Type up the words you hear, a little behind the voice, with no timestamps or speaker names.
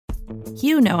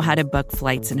You know how to book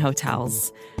flights and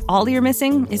hotels. All you're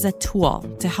missing is a tool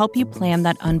to help you plan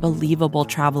that unbelievable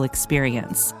travel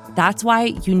experience. That's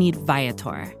why you need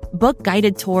Viator. Book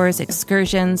guided tours,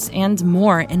 excursions, and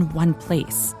more in one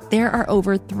place. There are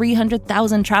over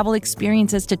 300,000 travel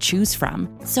experiences to choose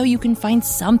from, so you can find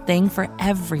something for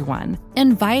everyone.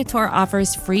 And Viator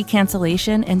offers free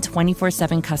cancellation and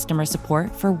 24/7 customer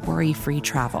support for worry-free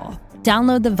travel.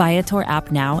 Download the Viator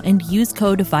app now and use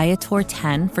code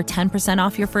Viator10 for 10%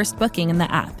 off your first booking in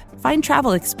the app. Find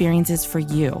travel experiences for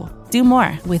you. Do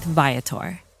more with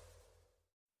Viator.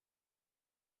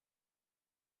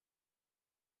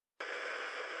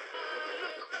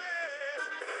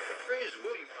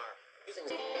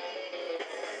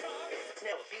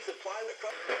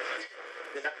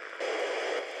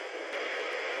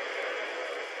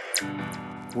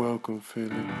 Welcome,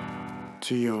 Philly,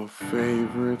 to your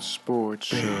favorite sports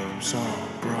show, Babes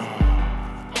on Broad,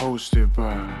 hosted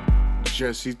by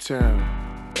Jesse Town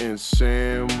and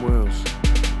Sam Wilson.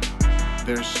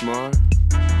 They're smart,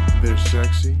 they're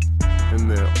sexy,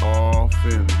 and they're all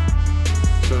Philly.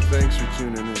 So thanks for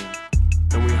tuning in,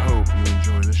 and we hope you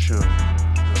enjoy the show.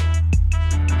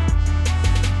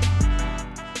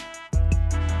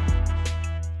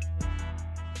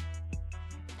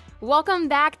 Welcome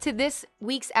back to this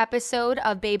week's episode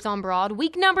of Babes on Broad,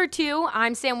 week number 2.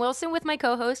 I'm Sam Wilson with my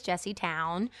co-host Jesse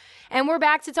Town, and we're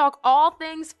back to talk all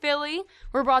things Philly.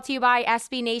 We're brought to you by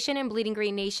SB Nation and Bleeding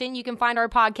Green Nation. You can find our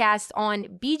podcast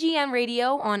on BGN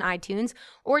Radio on iTunes,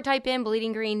 or type in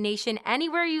Bleeding Green Nation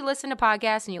anywhere you listen to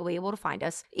podcasts, and you'll be able to find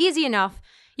us. Easy enough.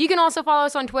 You can also follow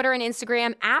us on Twitter and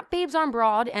Instagram at Babes on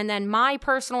Broad, and then my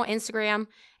personal Instagram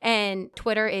and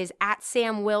Twitter is at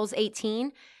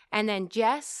SamWills18, and then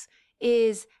Jess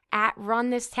is at Run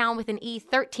This Town with an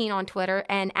E13 on Twitter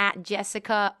and at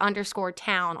Jessica_Town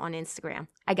on Instagram.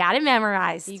 I got it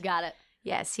memorized. You got it.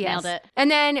 Yes. Nailed it. And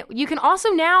then you can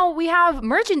also we have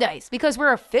merchandise because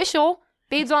we're official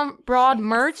Babes on Broad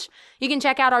merch. You can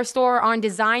check out our store on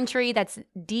Design Tree. That's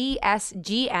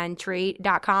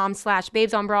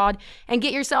dsgntree.com/Babes on Broad and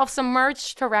get yourself some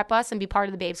merch to rep us and be part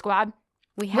of the Babe Squad.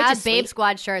 We have Babe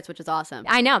Squad shirts, which is awesome.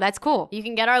 I know, that's cool. You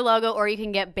can get our logo or you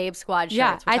can get Babe Squad shirts.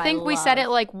 Yeah, which I think we said love. it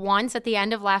like once at the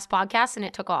end of last podcast and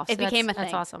it took off. It became a thing.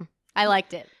 That's awesome. I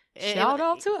liked it. Shout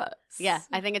out to us. Yeah,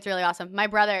 I think it's really awesome. My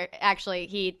brother, actually,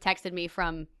 he texted me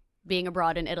from being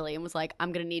abroad in Italy and was like,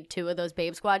 I'm going to need 2 of those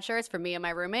Babe Squad shirts for me and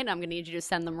my roommate. And I'm going to need you to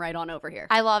send them right on over here.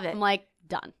 I love it. I'm like,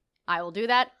 done. I will do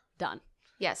that. Done.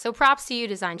 Yeah, so props to you,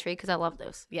 Design Tree, because I love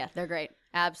those. Yeah, they're great.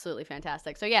 Absolutely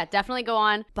fantastic. So yeah, definitely go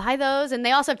on, buy those. And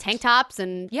they also have tank tops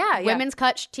and women's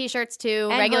cut t-shirts too,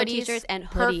 and regular hoodies, t-shirts and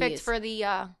hoodies. Perfect for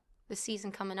the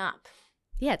season coming up.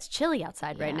 Yeah, it's chilly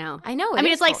outside right now. I know. I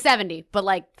mean, it's like 70, but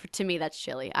like to me, that's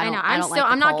chilly. I know.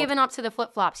 I'm not giving up to the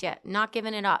flip flops yet. Not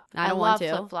giving it up. I don't want to.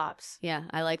 Flip flops. Yeah,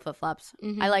 I like flip flops.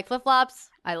 Mm-hmm. I like flip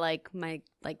flops. I like my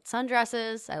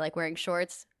sundresses. I like wearing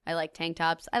shorts. I like tank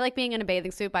tops. I like being in a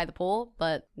bathing suit by the pool,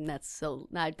 but that's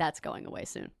going away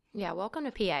soon. Yeah, welcome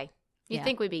to PA. You'd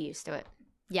think we'd be used to it.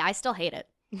 Yeah, I still hate it.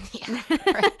 Yeah.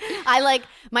 I like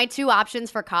my 2 options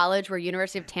for college were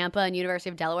University of Tampa and University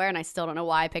of Delaware, and I still don't know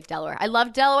why I picked Delaware. I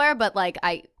love Delaware, but like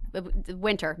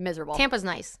winter, miserable. Tampa's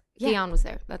nice. Dion was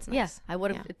there. That's nice. Yes, I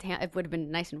would have. It would have been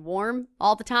nice and warm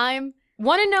all the time.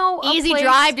 Want to know easy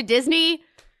drive to Disney?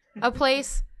 A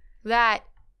place that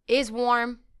is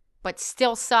warm but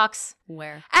still sucks.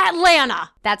 Where? Atlanta.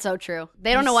 That's so true.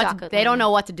 They don't know what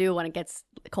to do when it gets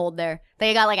cold there.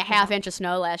 They got like a half inch of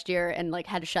snow last year and like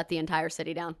had to shut the entire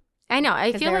city down. I know.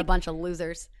 I feel they're like a bunch of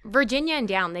losers. Virginia and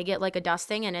down, they get like a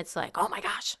dusting and it's like, oh my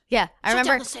gosh. Yeah. I Shut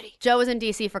remember down the city. Joe was in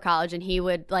DC for college and he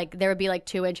would there would be like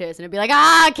 2 inches and it'd be like,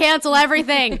 cancel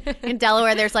everything. In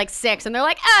Delaware, there's like 6 and they're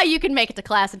like, you can make it to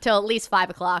class until at least 5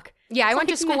 o'clock. Yeah, I went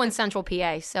to school in Central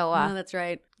PA, so that's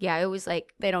right. Yeah, it was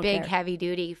like they don't big, care. heavy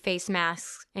duty face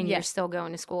masks, and you're still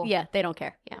going to school. Yeah, they don't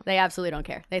care. Yeah, they absolutely don't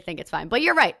care. They think it's fine. But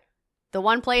you're right. The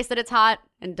one place that it's hot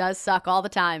and does suck all the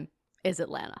time is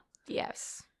Atlanta.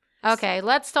 Yes. Okay,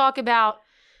 let's talk about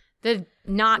the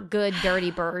not good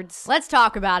Dirty Birds. Let's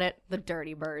talk about it. The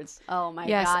Dirty Birds. Oh my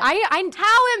God.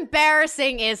 How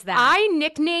embarrassing is that? I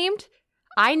nicknamed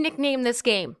this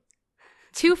game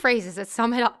 2 phrases that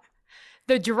sum it up.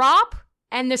 The drop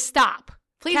and the stop.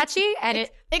 Please, catchy, and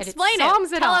explain it.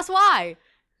 Sums it Tell up. us why.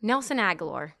 Nelson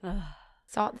Aguilar.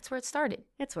 That's where it started.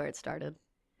 It's where it started.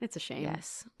 It's a shame.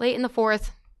 Yes. Late in the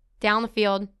 4th, down the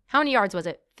field. How many yards was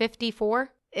it? 54?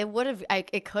 It would have.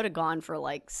 It could have gone for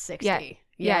like 60.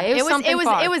 Yeah. It was It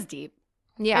was deep.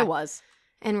 Yeah, it was.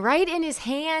 And right in his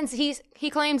hands, he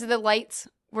claims the lights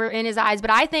were in his eyes.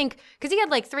 But I think, because he had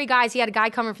like 3 guys, he had a guy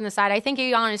coming from the side. I think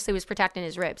he honestly was protecting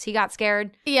his ribs. He got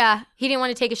scared. Yeah. He didn't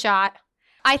want to take a shot.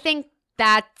 I think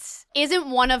that isn't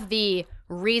one of the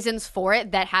reasons for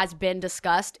it that has been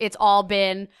discussed. It's all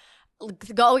been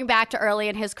going back to early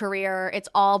in his career. It's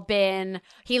all been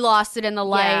he lost it in the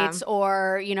lights,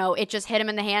 or, you know, it just hit him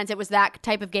in the hands. It was that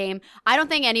type of game. I don't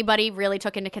think anybody really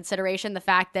took into consideration the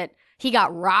fact that he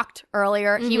got rocked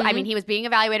earlier. He was being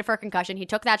evaluated for a concussion. He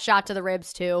took that shot to the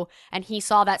ribs too, and he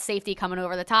saw that safety coming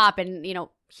over the top, and, you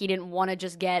know, he didn't want to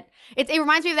just get it. It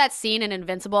reminds me of that scene in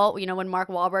Invincible, you know, when Mark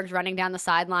Wahlberg's running down the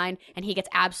sideline and he gets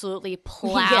absolutely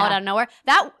plowed out of nowhere.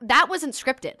 That wasn't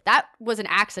scripted. That was an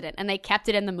accident, and they kept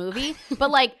it in the movie.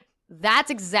 But like,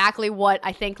 that's exactly what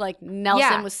I think like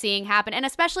Nelson was seeing happen. And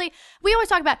especially, we always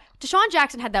talk about Deshaun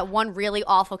Jackson had that one really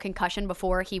awful concussion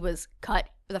before he was cut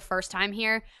the first time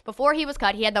here. Before he was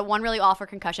cut, he had that one really awful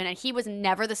concussion, and he was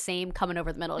never the same coming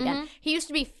over the middle again. He used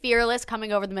to be fearless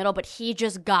coming over the middle, but he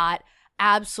just got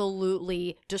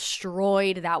absolutely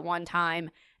destroyed that one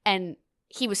time, and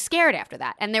he was scared after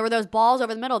that. And there were those balls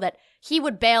over the middle that he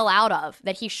would bail out of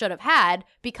that he should have had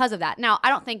because of that. Now, I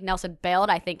don't think Nelson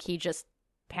bailed. I think he just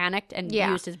panicked and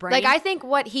used his brain. Like, I think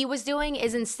what he was doing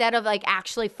is, instead of like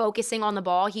actually focusing on the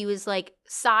ball, he was like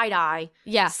side eye,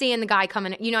 seeing the guy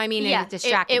coming, you know what I mean, and it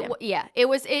distracted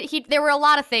him. There were a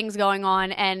lot of things going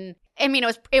on, and I mean,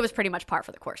 it was pretty much par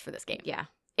for the course for this game. Yeah.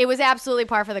 It was absolutely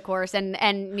par for the course,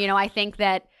 and you know, I think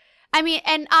that, I mean,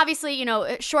 and obviously, you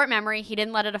know, short memory, he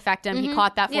didn't let it affect him. He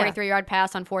caught that 43-yard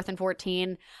pass on 4th and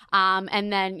 14,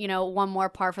 and then, you know, one more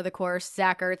par for the course,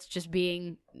 Zach Ertz just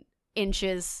being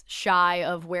inches shy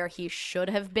of where he should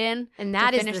have been, and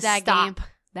that is the stop. Game.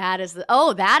 That is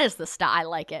the stop. I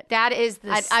like it. That is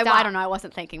the stop. I don't know. I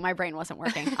wasn't thinking. My brain wasn't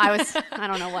working. I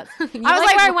don't know what. I was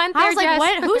like, where I went there, I was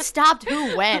like, who stopped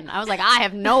who when? I was like, I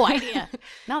have no idea.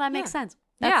 No, that makes sense.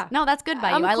 No, that's good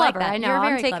by you. I like that. I know.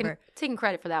 You're very I'm taking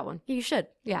credit for that one. You should.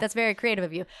 Yeah. That's very creative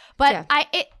of you. But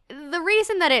the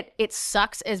reason that it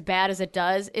sucks as bad as it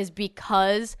does is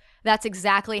because that's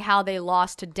exactly how they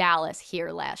lost to Dallas here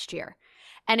last year.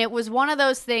 And it was one of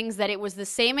those things that it was the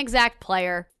same exact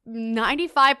player,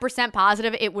 95%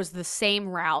 positive it was the same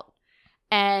route.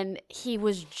 And he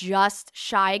was just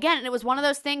shy again. And it was one of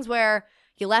those things where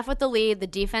you left with the lead, the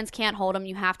defense can't hold him,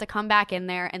 you have to come back in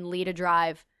there and lead a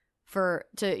drive to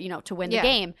win the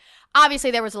game.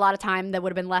 Obviously, there was a lot of time that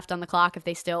would have been left on the clock if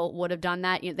they still would have done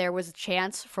that. You know, there was a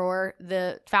chance for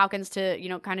the Falcons to, you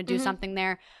know, kind of do something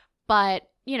there. But,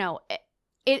 you know,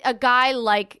 a guy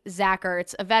like Zach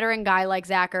Ertz, a veteran guy like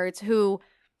Zach Ertz, who...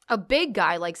 A big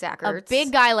guy like Zach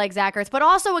Ertz. But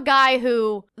also a guy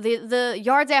who the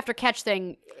yards after catch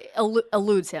thing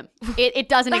eludes him. It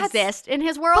doesn't exist in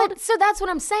his world. But, so that's what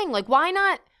I'm saying. Like, why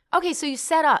not... Okay, so you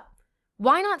set up.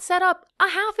 Why not set up a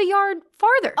half a yard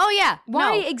farther? Oh, yeah.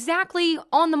 Why exactly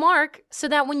on the mark so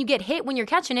that when you get hit, when you're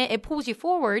catching it, it pulls you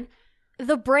forward?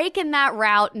 The break in that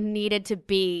route needed to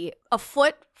be a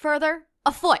foot further.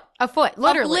 A foot.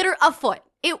 Literally. A foot.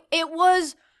 It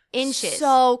was inches.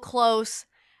 So close.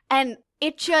 And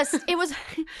it was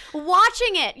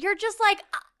watching it. You're just like...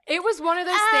 It was one of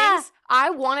those things I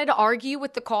wanted to argue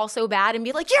with the call so bad and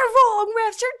be like, you're wrong,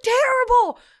 refs, you're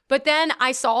terrible. But then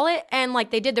I saw it and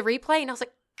like they did the replay and I was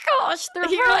like, gosh, they're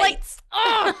right.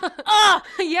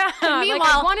 Yeah. Meanwhile,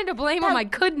 like, I wanted to blame him. I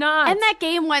could not. And that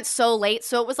game went so late.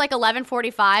 So it was like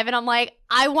 11:45 and I'm like,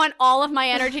 I want all of my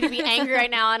energy to be angry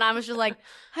right now. And I was just like,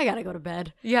 I gotta go to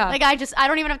bed. Yeah. Like I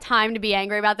don't even have time to be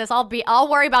angry about this. I'll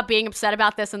worry about being upset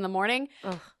about this in the morning.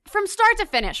 Ugh. From start to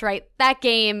finish, right? That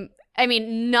game, I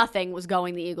mean, nothing was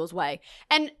going the Eagles' way.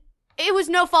 And it was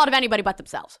no fault of anybody but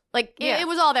themselves. Like, it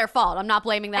was all their fault. I'm not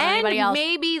blaming that on anybody else.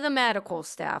 Maybe the medical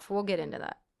staff. We'll get into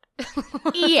that.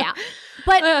 Yeah.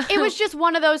 But it was just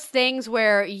one of those things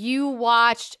where you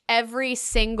watched every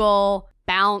single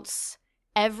bounce.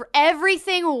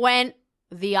 Everything went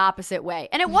the opposite way.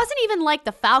 And it wasn't even like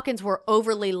the Falcons were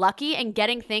overly lucky and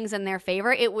getting things in their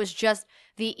favor. It was just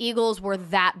the Eagles were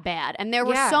that bad. And there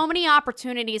were so many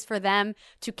opportunities for them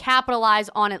to capitalize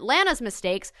on Atlanta's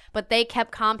mistakes, but they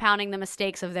kept compounding the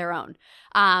mistakes of their own.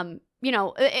 You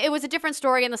know, it was a different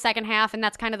story in the second half, and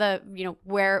that's kind of the, you know,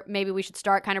 where maybe we should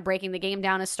start kind of breaking the game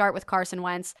down, is start with Carson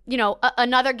Wentz. You know,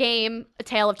 another game, a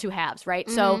tale of two halves, right?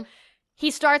 Mm-hmm. So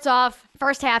he starts off,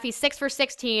 first half, he's 6 for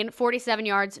 16, 47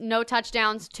 yards, no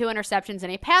touchdowns, 2 interceptions,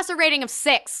 and a passer rating of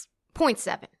 6.7. I didn't even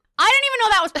know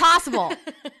that was possible.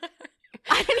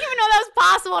 I didn't even know that was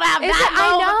possible to have that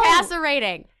low of a passer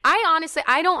rating.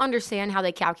 I don't understand how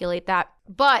they calculate that,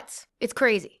 but it's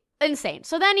crazy. Insane.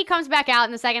 So then he comes back out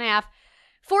in the second half,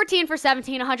 14 for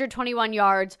 17, 121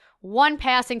 yards, 1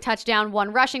 passing touchdown,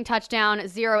 1 rushing touchdown,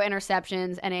 0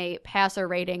 interceptions, and a passer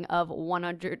rating of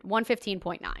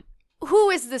 115.9. Who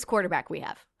is this quarterback we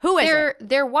have? Who is it?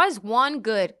 There was one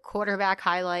good quarterback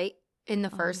highlight in the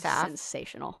first half.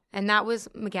 Sensational. And that was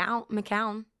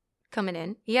McCown coming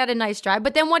in. He had a nice drive.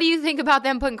 But then what do you think about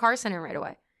them putting Carson in right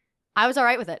away? I was all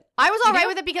right with it. I was all right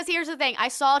with it because here's the thing. I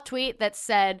saw a tweet that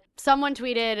said, someone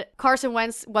tweeted Carson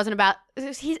Wentz wasn't about,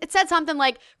 it said something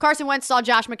like Carson Wentz saw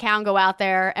Josh McCown go out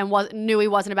there and knew he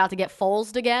wasn't about to get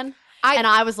Foles'd again. And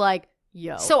I was like,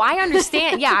 yo. So I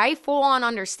understand. Yeah, I full on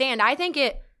understand.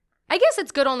 I guess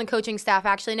it's good on the coaching staff,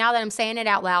 actually, now that I'm saying it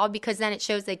out loud, because then it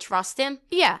shows they trust him.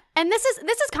 Yeah, and this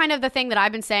is kind of the thing that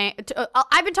I've been saying.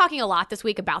 I've been talking a lot this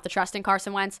week about the trust in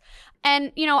Carson Wentz.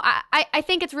 And, I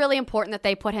think it's really important that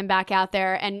they put him back out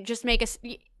there and just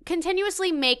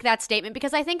continuously make that statement,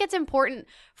 because I think it's important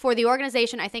for the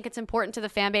organization. I think it's important to the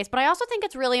fan base, but I also think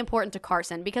it's really important to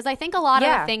Carson, because I think a lot of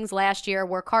the things last year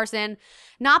were Carson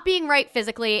not being right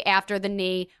physically after the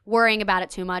knee, worrying about it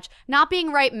too much, not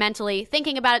being right mentally,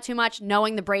 thinking about it too much,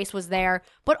 knowing the brace was there,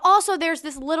 but also there's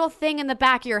this little thing in the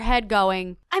back of your head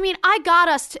going, I mean, I got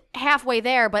us halfway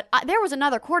there, but there was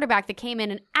another quarterback that came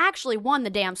in and actually won the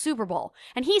damn Super Bowl,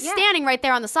 and he's standing right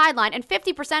there on the sideline, and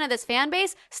 50% of this fan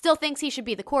base still thinks he should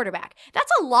be the quarterback.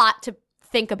 That's a lot to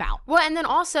think about. Well, and then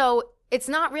also, it's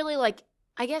not really like,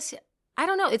 I guess, I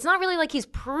don't know, it's not really like he's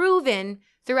proven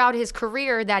throughout his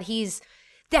career that he's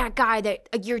that guy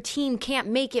that your team can't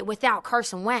make it without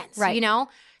Carson Wentz, right?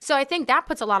 So I think that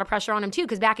puts a lot of pressure on him too,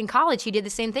 because back in college, he did the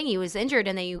same thing. He was injured,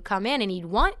 and then you come in and he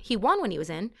won when he was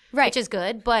in, right, which is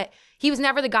good, but he was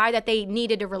never the guy that they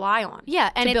needed to rely on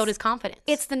and to build his confidence.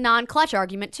 It's the non-clutch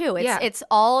argument too. It's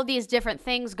all of these different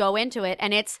things go into it,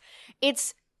 and it's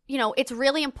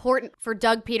really important for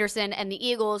Doug Peterson and the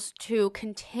Eagles to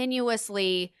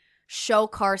continuously show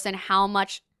Carson how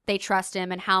much they trust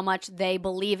him and how much they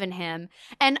believe in him.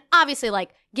 And obviously, like,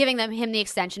 giving him the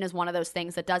extension is one of those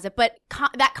things that does it. But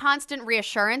that constant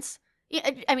reassurance,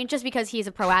 I mean, just because he's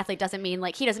a pro athlete doesn't mean,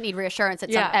 like, he doesn't need reassurance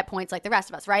at points like the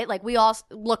rest of us, right? Like, we all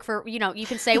look for, you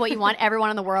can say what you want. Everyone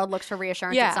in the world looks for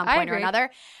reassurance at some point or another.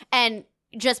 And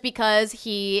just because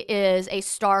he is a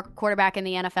star quarterback in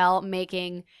the NFL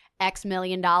making X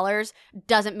million dollars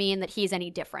doesn't mean that he's any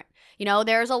different.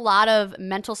 There's a lot of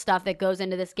mental stuff that goes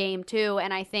into this game too,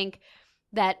 and I think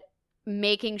that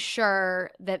making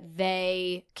sure that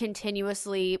they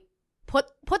continuously put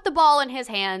the ball in his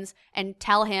hands and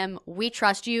tell him, we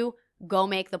trust you, go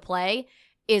make the play,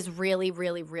 is really,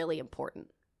 really, really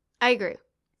important. I agree.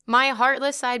 My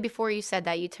heartless side, before you said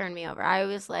that, you turned me over. I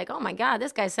was like, oh my God,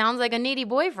 this guy sounds like a needy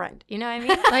boyfriend. You know what I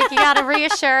mean? Like, you got to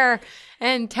reassure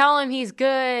and tell him he's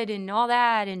good and all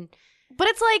that. But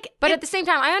it's like, at the same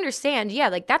time, I understand. Yeah,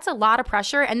 like, that's a lot of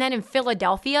pressure. And then in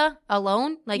Philadelphia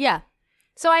alone, like, yeah.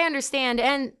 So I understand.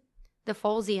 And the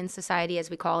Folesian Society, as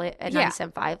we call it at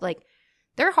 97.5, like,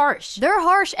 they're harsh. They're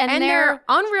harsh and they're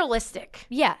unrealistic.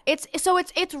 Yeah.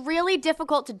 It's really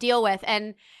difficult to deal with.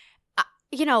 And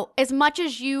as much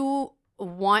as you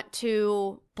want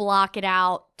to block it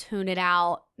out, tune it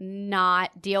out,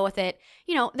 not deal with it,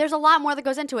 there's a lot more that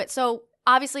goes into it. So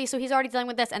obviously, he's already dealing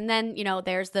with this. And then,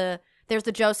 there's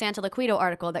the Joe Santoliquito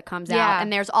article that comes out,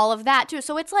 and there's all of that too.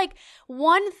 So it's like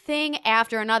one thing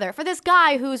after another for this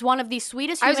guy who's one of the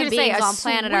sweetest human beings on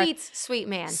planet Earth. Sweet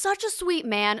man. Such a sweet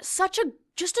man.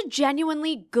 Just a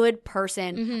genuinely good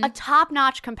person, a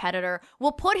top-notch competitor,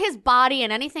 will put his body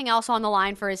and anything else on the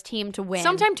line for his team to win.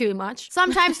 Sometimes too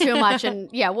much. And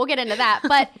yeah, we'll get into that.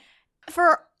 But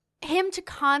for him to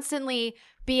constantly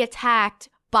be attacked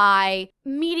by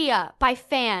media, by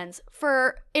fans,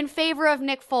 in favor of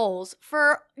Nick Foles,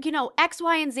 for, X,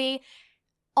 Y, and Z,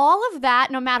 all of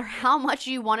that, no matter how much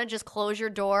you want to just close your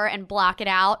door and block it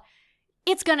out,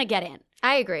 it's going to get in.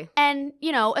 I agree. And,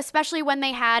 especially when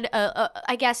they had, to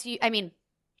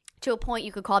a point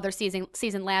you could call their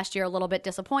season last year a little bit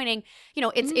disappointing.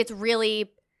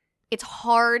 It's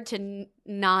hard to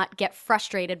not get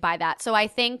frustrated by that. So I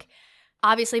think,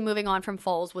 obviously, moving on from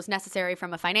Foles was necessary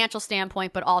from a financial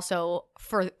standpoint, but also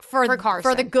for Carson,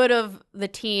 for the good of the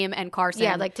team and Carson.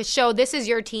 Yeah, like to show this is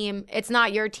your team, it's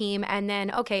not your team, and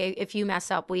then, okay, if you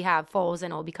mess up, we have Foles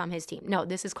and it'll become his team. No,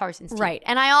 this is Carson's team. Right.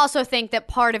 And I also think that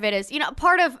part of it is,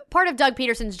 part of Doug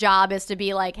Peterson's job is to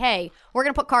be like, hey, we're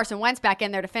going to put Carson Wentz back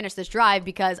in there to finish this drive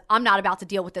because I'm not about to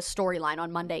deal with this storyline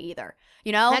on Monday either.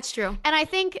 That's true. And I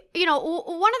think,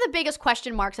 one of the biggest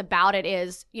question marks about it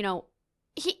is,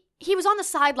 he was on the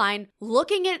sideline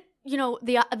looking at,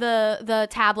 the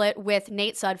tablet with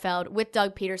Nate Sudfeld, with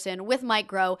Doug Peterson, with Mike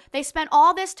Groh. They spent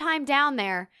all this time down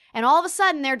there, and all of a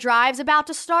sudden their drive's about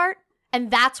to start, And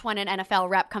that's when an NFL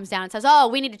rep comes down and says, oh,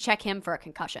 we need to check him for a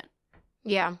concussion.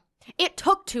 Yeah. It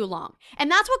took too long. And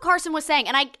that's what Carson was saying.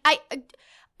 And I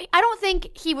don't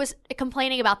think he was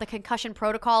complaining about the concussion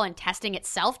protocol and testing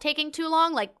itself taking too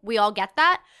long. Like, we all get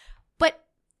that. But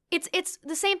it's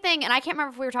the same thing. And I can't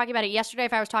remember if we were talking about it yesterday,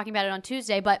 if I was talking about it on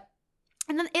Tuesday. But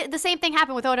and then the same thing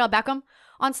happened with Odell Beckham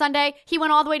on Sunday. He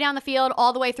went all the way down the field,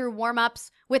 all the way through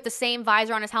warm-ups with the same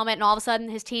visor on his helmet. And all of a sudden,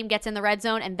 his team gets in the red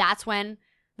zone. And that's when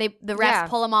the refs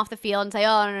pull him off the field and say,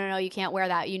 oh, no, you can't wear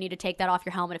that. You need to take that off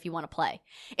your helmet if you want to play.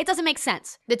 It doesn't make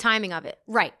sense. The timing of it.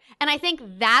 Right. And I think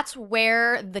that's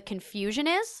where the confusion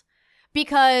is,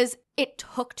 because it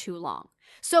took too long.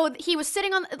 So he was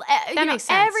sitting on, makes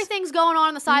sense. Everything's going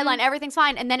on the sideline, everything's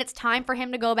fine, and then it's time for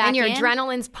him to go back in. And your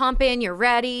adrenaline's pumping, you're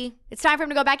ready. It's time for him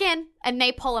to go back in, and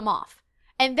they pull him off.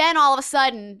 And then all of a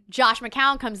sudden, Josh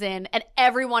McCown comes in, and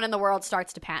everyone in the world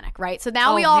starts to panic, right? So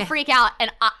now we all freak out,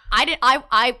 and I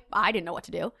didn't know what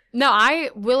to do. No, I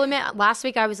will admit, last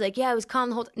week I was like, yeah, it was calm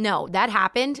the whole time. No, that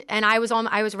happened, and I was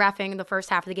reffing the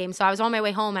first half of the game, so I was on my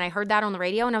way home, and I heard that on the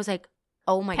radio, and I was like,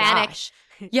 oh my gosh.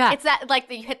 Yeah. It's that, like,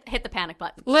 you hit the panic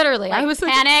button. Literally. Like, I was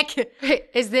like, panic.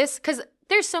 Is this, because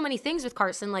there's so many things with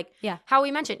Carson, like how we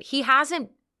mentioned, he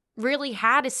hasn't really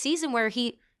had a season where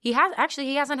he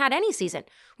hasn't had any season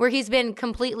where he's been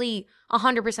completely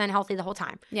 100% healthy the whole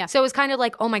time. Yeah. So it was kind of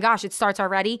like, oh my gosh, it starts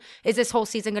already. Is this whole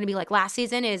season going to be like last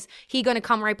season? Is he going to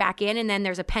come right back in and then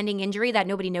there's a pending injury that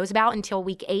nobody knows about until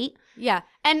week 8? Yeah.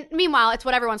 And meanwhile, it's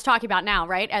what everyone's talking about now,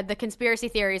 right? The conspiracy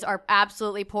theories are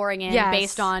absolutely pouring in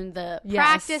based on the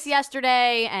practice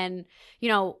yesterday and,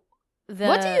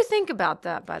 what do you think about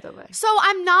that, by the way? So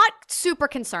I'm not super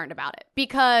concerned about it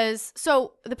because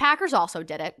the Packers also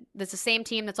did it. It's the same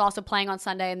team that's also playing on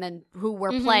Sunday and then who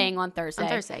we're playing on Thursday. On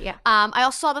Thursday, yeah. I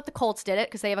also saw that the Colts did it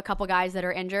because they have a couple guys that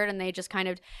are injured and they just kind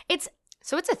of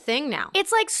So it's a thing now.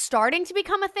 It's like starting to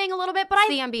become a thing a little bit, but it's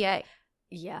the NBA.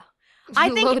 Yeah. I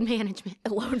think load management.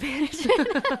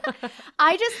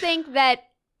 I just think that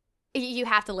you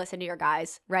have to listen to your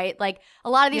guys, right? Like, a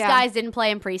lot of these guys didn't play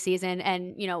in preseason,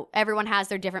 and, everyone has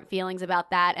their different feelings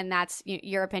about that, and that's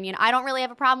your opinion. I don't really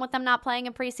have a problem with them not playing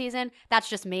in preseason. That's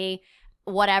just me,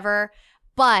 whatever.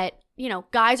 But,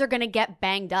 guys are going to get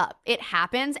banged up. It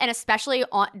happens, and especially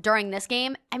during this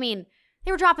game, I mean,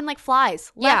 they were dropping like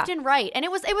flies left and right. And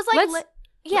it was like,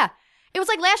 it was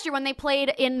like last year when they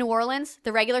played in New Orleans,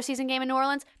 the regular season game in New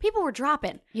Orleans, people were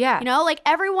dropping. Yeah. Like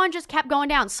everyone just kept going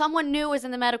down. Someone new was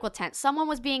in the medical tent. Someone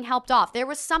was being helped off. There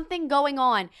was something going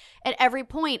on at every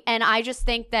point. And I just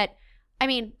think that,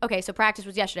 so practice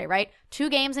was yesterday, right? 2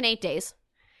 games in 8 days.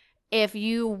 If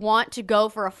you want to go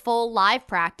for a full live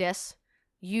practice,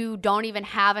 you don't even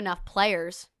have enough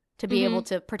players to be able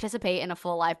to participate in a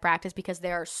full live practice because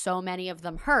there are so many of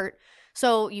them hurt.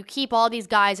 So you keep all these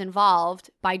guys involved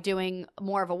by doing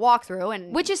more of a walkthrough,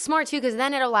 and which is smart too, because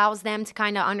then it allows them to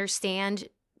kind of understand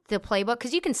the playbook.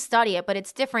 Because you can study it, but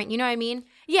it's different. You know what I mean?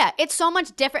 Yeah, it's so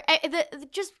much different.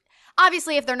 Just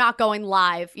obviously, if they're not going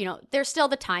live, there's still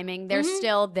the timing. There's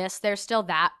still this. There's still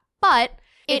that. But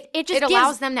it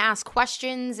allows them to ask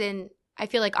questions and I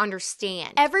feel like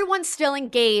understand. Everyone's still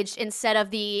engaged instead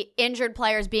of the injured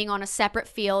players being on a separate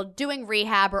field, doing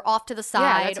rehab or off to the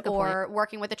side or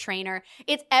working with a trainer.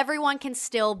 It's everyone can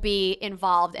still be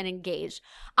involved and engaged.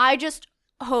 I just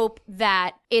hope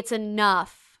that it's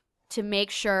enough to make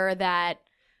sure that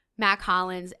Mac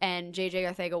Hollins and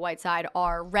JJ Arcega-Whiteside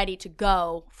are ready to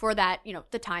go for that,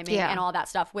 the timing and all that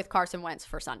stuff with Carson Wentz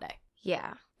for Sunday.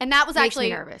 Yeah. And that was actually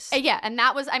makes me nervous. Yeah, and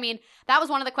that was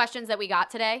one of the questions that we got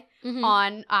today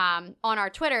on our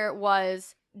Twitter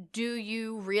was, do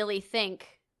you really think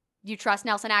you trust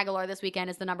Nelson Aguilar this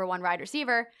weekend as the number 1 wide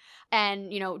receiver?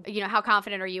 And how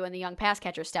confident are you in the young pass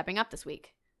catcher stepping up this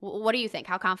week? What do you think?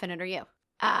 How confident are you?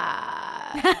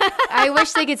 I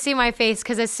wish they could see my face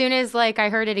because as soon as I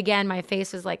heard it again, my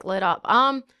face was lit up.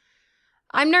 I'm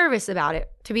nervous about it,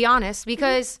 to be honest,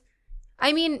 because.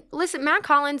 Listen, Matt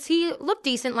Collins, he looked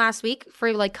decent last week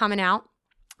for coming out.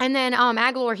 And then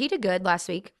Aguilar, he did good last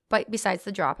week, but besides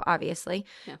the drop, obviously.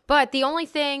 Yeah. But the only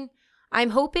thing I'm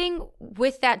hoping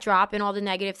with that drop and all the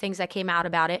negative things that came out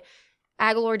about it,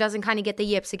 Aguilar doesn't kind of get the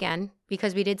yips again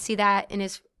because we did see that in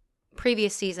his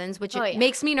previous seasons, which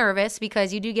makes me nervous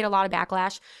because you do get a lot of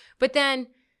backlash. But then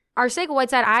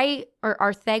Arcega-Whiteside,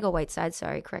 Arcega-Whiteside,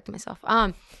 sorry, correct myself.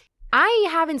 I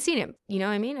haven't seen him. You know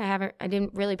what I mean? I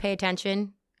didn't really pay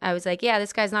attention. I was like, yeah,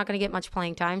 this guy's not going to get much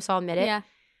playing time, so I'll admit it. Yeah.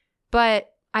 But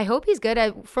I hope he's good.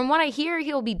 From what I hear,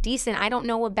 he'll be decent. I don't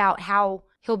know about how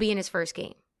he'll be in his first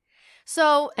game.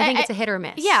 So I think it's a hit or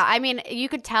miss. Yeah, you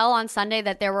could tell on Sunday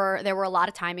that there were a lot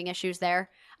of timing issues there.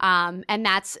 And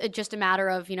that's just a matter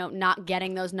of, not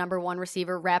getting those number one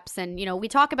receiver reps. And, we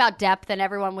talk about depth and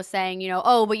everyone was saying,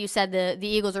 oh, but you said the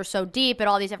Eagles are so deep at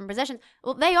all these different positions.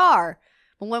 Well, they are.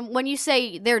 When you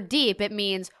say they're deep, it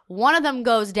means one of them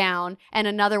goes down and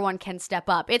another one can step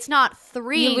up. It's not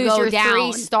three you lose go your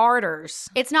down. 3 starters.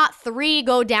 It's not 3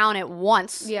 go down at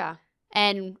once. Yeah.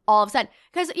 And all of a sudden,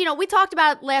 because, we talked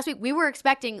about it last week. We were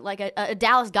expecting like a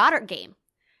Dallas Goedert game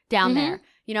down there.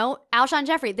 Alshon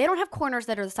Jeffrey. They don't have corners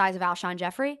that are the size of Alshon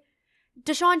Jeffrey.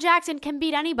 Deshaun Jackson can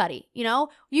beat anybody. You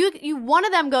one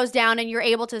of them goes down and you're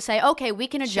able to say, okay, we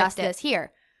can adjust this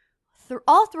here.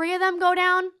 All 3 of them go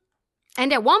down.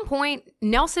 And at one point,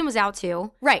 Nelson was out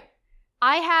too. Right.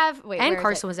 I have... Wait, and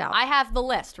Carson was out. I have the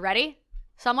list. Ready?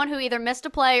 Someone who either missed a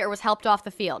play or was helped off the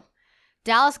field.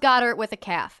 Dallas Goedert with a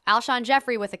calf. Alshon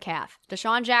Jeffrey with a calf.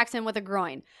 Deshaun Jackson with a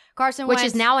groin. Carson Wentz... Which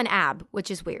is now an ab,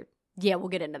 which is weird. Yeah, we'll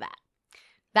get into that.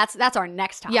 That's our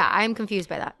next topic. Yeah, I'm confused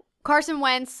by that. Carson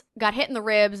Wentz got hit in the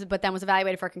ribs, but then was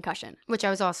evaluated for a concussion. Which I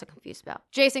was also confused about.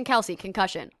 Jason Kelce,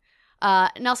 concussion.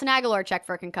 Nelson Aguilar checked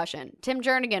for a concussion. Tim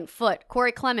Jernigan, foot.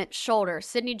 Corey Clement, shoulder.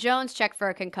 Sidney Jones checked for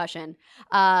a concussion.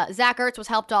 Zach Ertz was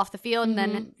helped off the field and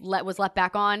then was let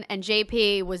back on. And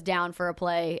JP was down for a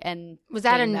play and was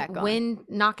that a wind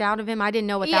knockout of him? I didn't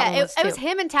know what that one was. It was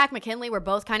him and Tack McKinley were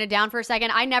both kind of down for a second.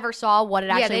 I never saw what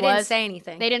it actually was. Yeah, they didn't say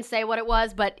anything. They didn't say what it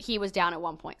was, but he was down at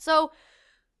one point. So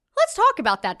let's talk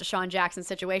about that Deshaun Jackson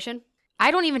situation. I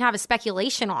don't even have a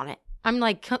speculation on it. I'm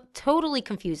like totally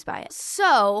confused by it.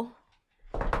 So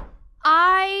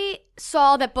I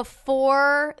saw that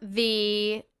before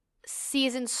the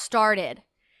season started,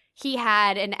 he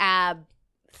had an ab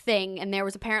thing, and there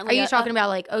was apparently... Are you talking about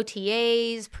like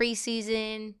OTAs,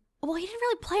 preseason? Well, he didn't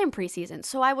really play in preseason,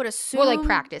 so I would assume... Well, like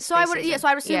practice. So I would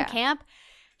assume camp.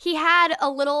 He had a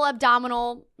little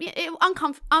abdominal,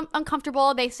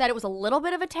 uncomfortable. They said it was a little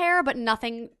bit of a tear, but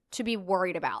nothing to be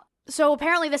worried about. So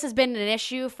apparently this has been an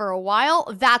issue for a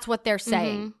while. That's what they're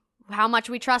saying. How much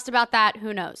we trust about that,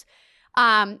 who knows?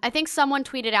 I think someone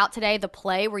tweeted out today the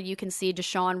play where you can see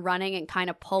Deshaun running and kind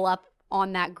of pull up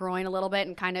on that groin a little bit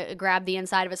and kind of grab the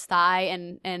inside of his thigh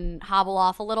and hobble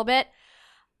off a little bit.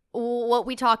 What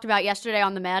we talked about yesterday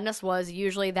on The Madness was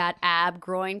usually that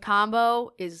ab-groin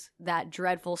combo is that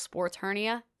dreadful sports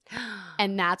hernia.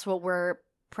 And that's what we're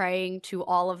praying to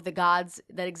all of the gods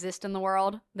that exist in the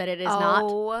world, that it is not.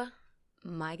 Oh,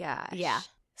 my gosh. Yeah.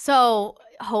 So,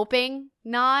 hoping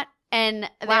not.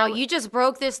 And wow, you just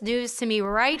broke this news to me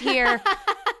right here.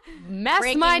 Messed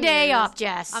Breaking my day news. up,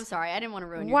 Jess. I'm sorry. I didn't want to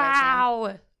ruin your day, Sam.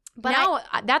 Wow. But now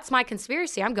that's my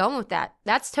conspiracy. I'm going with that.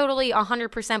 That's totally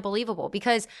 100% believable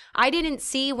because I didn't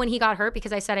see when he got hurt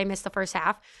because I said I missed the first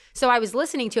half. So I was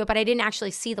listening to it, but I didn't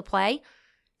actually see the play.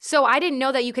 So I didn't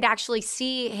know that you could actually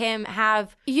see him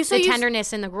have the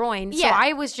tenderness in the groin. Yeah. So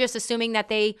I was just assuming that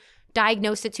they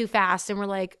diagnosed it too fast and were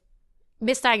like,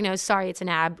 misdiagnosed, sorry, it's an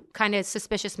ab, kind of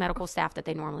suspicious medical staff that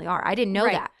they normally are. I didn't know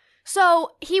that.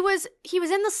 So he was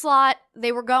in the slot.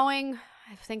 They were going,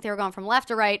 I think they were going from left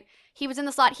to right. He was in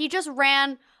the slot. He just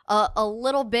ran a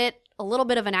little bit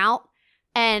of an out,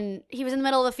 and he was in the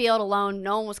middle of the field alone.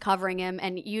 No one was covering him,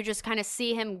 and you just kind of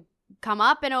see him come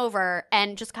up and over,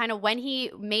 and just kind of when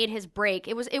he made his break,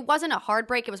 it wasn't a hard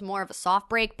break. It was more of a soft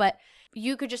break, but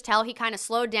you could just tell he kind of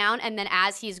slowed down, and then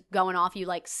as he's going off, you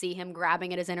like see him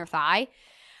grabbing at his inner thigh.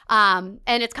 And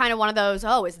it's kind of one of those,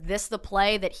 oh, is this the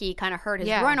play that he kind of hurt his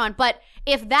groin on? But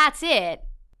if that's it,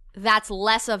 that's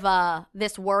less of a,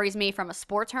 this worries me from a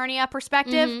sports hernia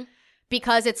perspective,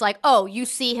 because it's like, oh, you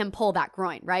see him pull that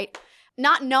groin, right?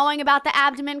 Not knowing about the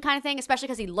abdomen kind of thing, especially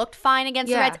because he looked fine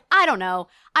against the Reds. I don't know.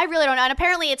 I really don't know. And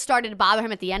apparently it started to bother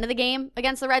him at the end of the game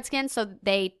against the Redskins, so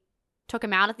they took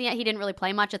him out at the end. He didn't really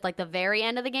play much at like the very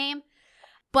end of the game.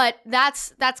 But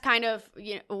that's kind of,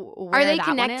 where are they that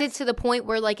connected to the point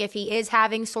where like if he is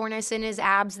having soreness in his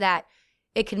abs that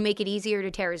it can make it easier to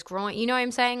tear his groin? You know what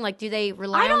I'm saying? Like, do they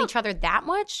rely on each other that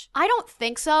much? I don't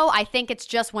think so. I think it's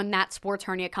just when that sports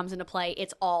hernia comes into play,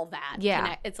 it's all that.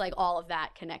 Yeah. It's like all of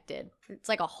that connected. It's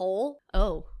like a hole.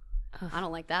 Oh, I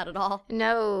don't like that at all.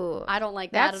 No. I don't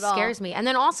like that at all. That scares me. And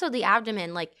then also the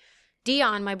abdomen, like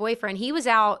Dion, my boyfriend, he was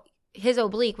out, his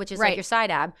oblique, which is like your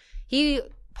side ab. He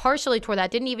partially tore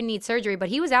that, didn't even need surgery, but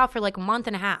he was out for like a month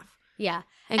and a half. Yeah.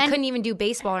 And couldn't even do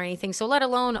baseball or anything. So let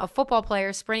alone a football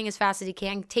player sprinting as fast as he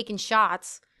can, taking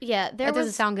shots. Yeah. That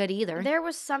doesn't sound good either. There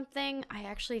was something, I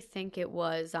actually think it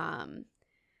was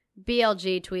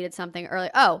BLG tweeted something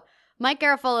earlier. Oh, Mike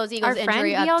Garafolo's Eagles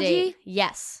injury update. BLG?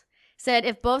 Yes. Said,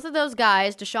 if both of those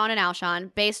guys, Deshaun and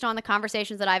Alshon, based on the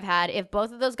conversations that I've had, if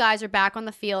both of those guys are back on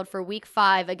the field for week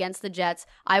 5 against the Jets,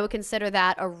 I would consider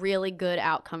that a really good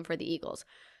outcome for the Eagles.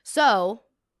 So,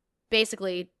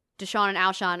 basically Deshaun and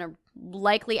Alshon are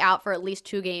likely out for at least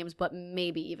 2 games, but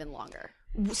maybe even longer.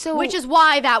 So which is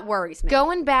why that worries me.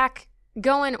 Going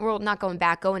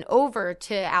over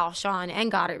to Alshon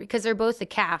and Goddard because they're both the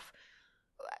calf.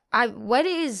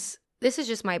 This is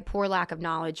just my poor lack of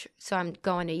knowledge, so I'm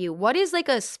going to you. What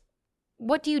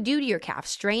do you do to your calf?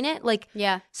 Strain it? Like,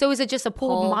 yeah. So is it just a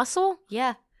pulled muscle?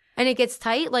 Yeah. And it gets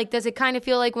tight? Like, does it kind of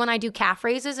feel like when I do calf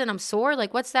raises and I'm sore?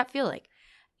 Like, what's that feel like?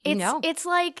 It's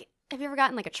like, have you ever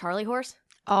gotten like a Charlie horse?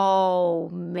 Oh,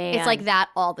 man. It's like that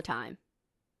all the time.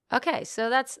 Okay, so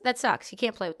that sucks. You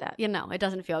can't play with that. You know, it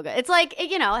doesn't feel good. It's like,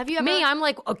 have you ever... Me, I'm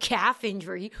like, a calf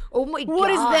injury. Oh my God. What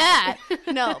is that?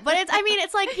 No, but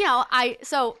it's like,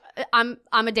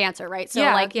 I'm a dancer, right?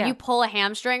 So you pull a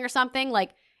hamstring or something, like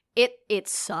it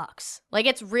sucks. Like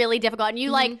it's really difficult. And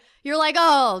you're like,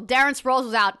 oh, Darren Sproles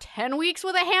was out 10 weeks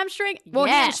with a hamstring? Well,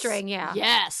 yes. hamstring, yeah.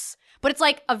 Yes. But it's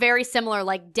like a very similar,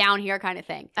 like down here kind of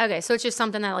thing. Okay, so it's just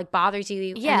something that like bothers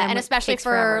you. Yeah, and especially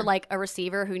for like a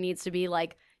receiver who needs to be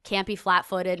like, can't be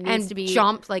flat-footed, needs to be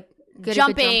jump, like good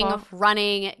jumping,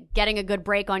 running, getting a good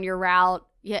break on your route.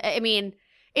 Yeah, I mean,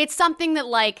 it's something that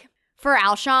like for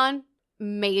Alshon,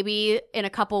 maybe in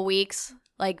a couple weeks,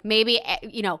 like maybe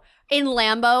in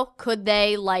Lambeau, could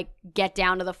they like get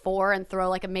down to the 4 and throw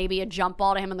like maybe a jump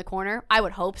ball to him in the corner? I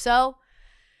would hope so.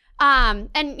 And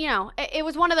it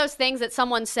was one of those things that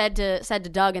someone said to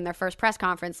Doug in their first press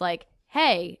conference, like,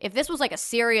 hey, if this was like a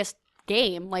serious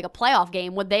game, like a playoff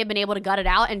game, would they have been able to gut it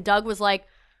out? And Doug was like,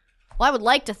 well, I would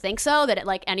like to think so, that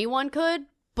like anyone could,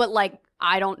 but like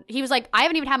he was like, I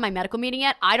haven't even had my medical meeting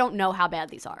yet. I don't know how bad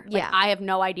these are. Like, I have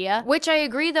no idea. Which I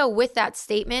agree though with that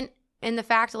statement and the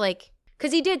fact like,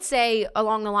 because he did say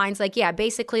along the lines like, yeah,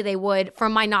 basically they would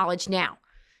from my knowledge now.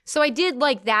 So I did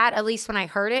like that at least when I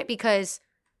heard it, because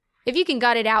if you can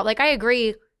gut it out, like I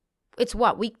agree, it's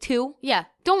what, week 2? Yeah.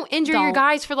 Don't injure your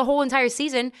guys for the whole entire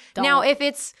season. Now,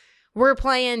 if we're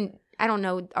playing, I don't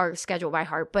know our schedule by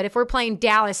heart, but if we're playing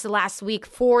Dallas the last week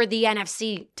for the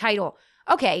NFC title,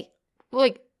 okay,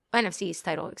 like NFC East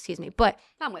title, excuse me. But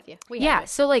I'm with you.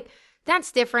 So like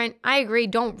that's different. I agree.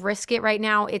 Don't risk it right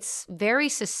now. It's very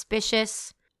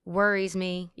suspicious, worries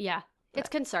me. Yeah, it's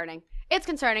concerning. It's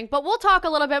concerning, but we'll talk a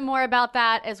little bit more about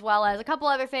that as well as a couple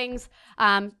other things,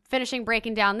 finishing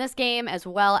breaking down this game as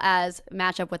well as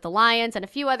matchup with the Lions and a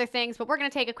few other things, but we're going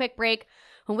to take a quick break.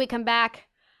 When we come back,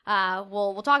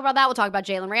 we'll talk about that. We'll talk about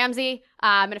Jalen Ramsey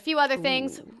and a few other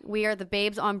things. We are the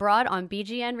Babes on Broad on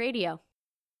BGN Radio.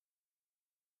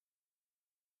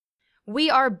 We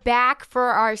are back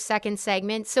for our second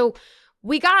segment. So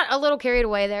we got a little carried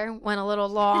away there, went a little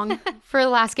long for the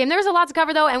last game. There was a lot to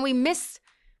cover though, and we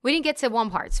didn't get to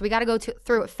one part, so we got to go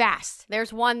through it fast.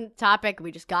 There's one topic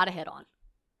we just got to hit on.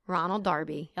 Ronald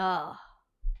Darby. Ugh.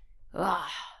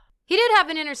 He did have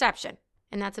an interception,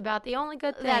 and that's about the only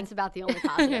good thing. That's about the only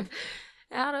positive.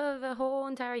 Out of the whole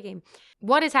entire game.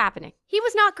 What is happening? He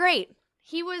was not great.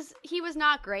 He was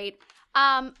not great.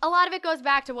 A lot of it goes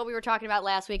back to what we were talking about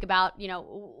last week about,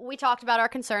 we talked about our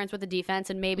concerns with the defense,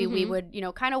 and maybe we would,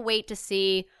 kind of wait to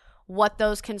see what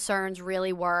those concerns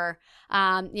really were.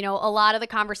 A lot of the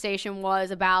conversation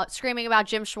was about screaming about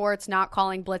Jim Schwartz not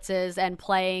calling blitzes and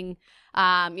playing,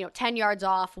 10 yards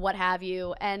off, what have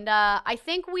you. And I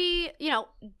think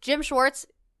Jim Schwartz,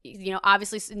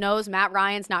 obviously knows Matt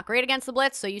Ryan's not great against the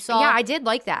blitz. So you saw. Yeah, I did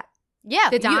like that. Yeah.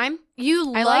 The dime.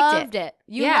 I loved it.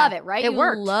 You love it, right? It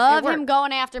worked. You love him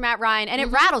going after Matt Ryan, and it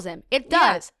rattles him. It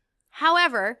does. Yeah.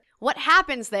 However, what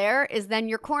happens there is then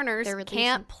your corners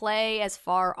can't play as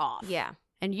far off. Yeah.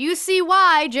 And you see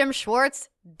why Jim Schwartz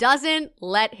doesn't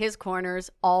let his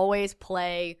corners always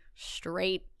play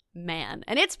straight man.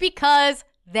 And it's because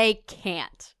they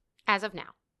can't. As of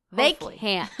now. They Hopefully.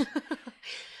 can't.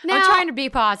 Now, I'm trying to be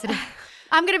positive.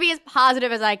 I'm going to be as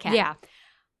positive as I can. Yeah.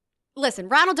 Listen,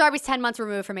 Ronald Darby's 10 months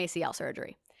removed from ACL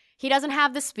surgery. He doesn't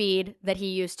have the speed that he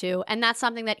used to, and that's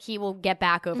something that he will get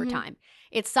back over time.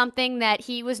 It's something that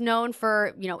he was known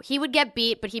for, he would get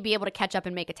beat, but he'd be able to catch up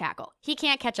and make a tackle. He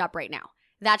can't catch up right now.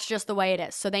 That's just the way it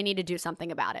is. So they need to do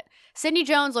something about it. Sidney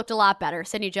Jones looked a lot better.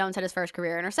 Sidney Jones had his first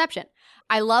career interception.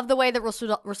 I love the way that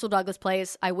Russell Douglas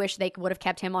plays. I wish they would have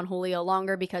kept him on Julio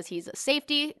longer because he's a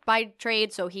safety by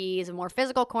trade. So he's a more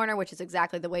physical corner, which is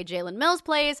exactly the way Jalen Mills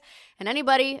plays. And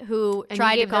anybody who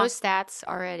tried to those stats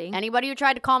already. Anybody who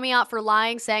tried to call me out for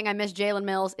lying, saying I miss Jalen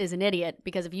Mills is an idiot.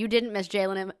 Because if you didn't miss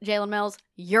Jalen Mills,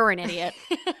 you're an idiot.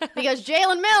 Because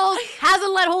Jalen Mills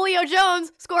hasn't let Julio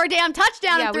Jones score a damn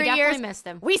touchdown in 3 years. Yeah, we definitely missed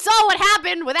him. We saw what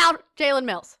happened without Jalen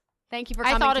Mills. Thank you for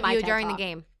coming to my I thought of you TED during Talk. the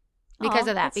game because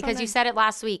of that. Because you said it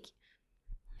last week.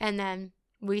 And then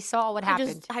We saw what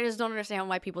happened. I just don't understand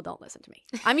why people don't listen to me.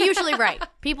 I'm usually right.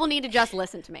 People need to just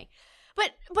listen to me.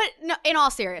 But no, in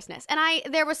all seriousness, and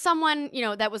there was someone,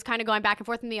 that was kind of going back and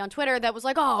forth with me on Twitter that was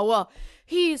like, oh, well,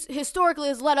 he's historically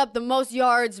has let up the most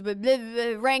yards, but blah, blah,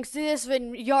 blah, ranks this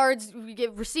and yards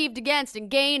get received against and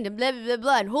gained and blah, blah, blah,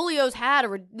 blah. And Julio's had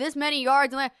this many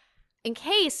yards. In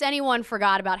case anyone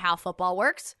forgot about how football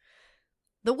works,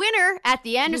 the winner at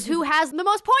the end is who has the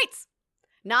most points,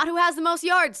 not who has the most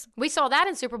yards. We saw that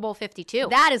in Super Bowl 52.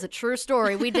 That is a true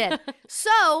story. We did.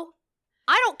 So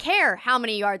I don't care how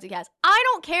many yards he has. I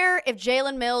don't care if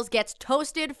Jalen Mills gets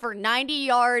toasted for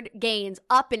 90-yard gains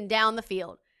up and down the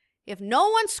field. If no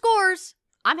one scores,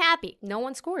 I'm happy. No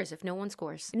one scores if no one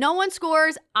scores. No one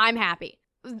scores, I'm happy.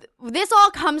 This all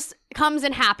comes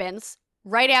and happens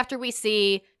right after we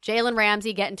see Jalen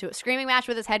Ramsey get into a screaming match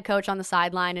with his head coach on the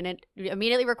sideline, and it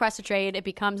immediately requests a trade. It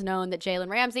becomes known that Jalen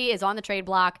Ramsey is on the trade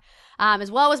block,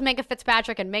 as well as Minkah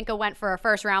Fitzpatrick, and Minkah went for a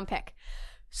first-round pick.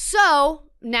 So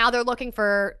now they're looking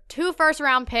for 2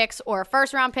 first-round picks, or a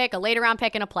first-round pick, a later-round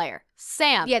pick, and a player.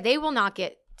 Sam. Yeah, they will not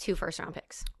get 2 first-round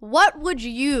picks. What would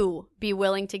you be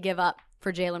willing to give up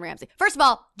for Jalen Ramsey? First of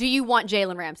all, do you want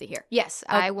Jalen Ramsey here? Yes,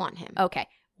 I want him. Okay.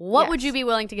 What would you be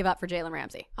willing to give up for Jalen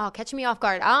Ramsey? Oh, catch me off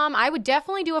guard. I would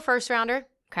definitely do a first-rounder.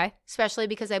 Okay. Especially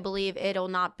because I believe it'll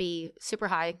not be super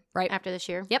high after this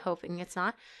year. Yep. Hoping it's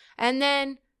not. And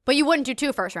then... But you wouldn't do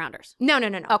 2 first-rounders? No.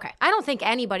 Okay. I don't think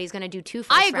anybody's going to do 2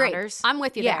 first-rounders. I agree. I'm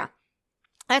with you there.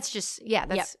 That's just,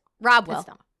 that's... Rob will.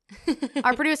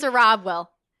 Our producer, Rob will.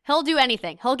 He'll do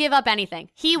anything. He'll give up anything.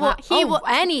 He will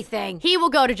anything. He will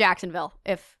go to Jacksonville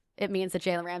if it means that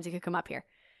Jalen Ramsey could come up here.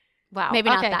 Wow. Maybe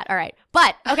not that. All right.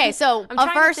 But, okay, so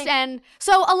a first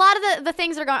so a lot of the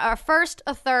things that are going are first,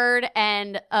 a third,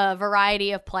 and a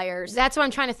variety of players. That's what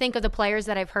I'm trying to think of the players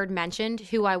that I've heard mentioned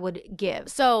who I would give.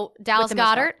 So, Dallas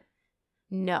Goedert?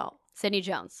 No. Sidney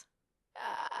Jones?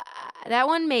 That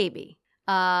one, maybe.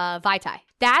 Vaitai.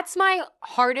 That's my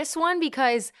hardest one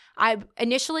because I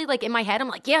initially, in my head, I'm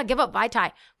like, yeah, give up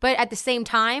Vaitai. But at the same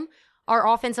time, our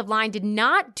offensive line did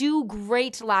not do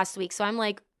great last week. So I'm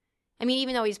like,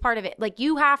 even though he's part of it,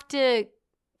 you have to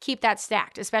keep that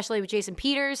stacked, especially with Jason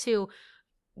Peters, who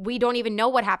we don't even know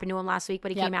what happened to him last week, but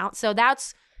he came out. So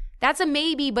that's a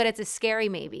maybe, but it's a scary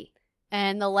maybe.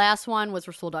 And the last one was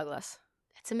Rasul Douglas.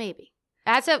 That's a maybe.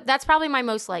 That's probably my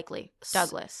most likely,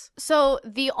 Douglas. So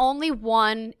the only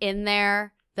one in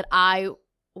there that I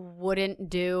wouldn't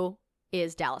do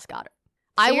is Dallas Goedert.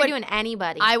 So you're doing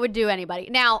anybody. I would do anybody.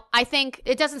 Now, I think...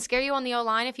 It doesn't scare you on the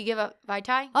O-line if you give up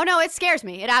Vaitai? Oh, no, it scares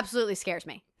me. It absolutely scares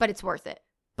me. But it's worth it.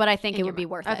 But I think it would be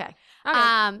worth it. Okay.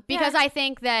 Because I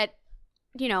think that,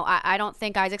 I don't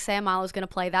think Isaac Seumalo is going to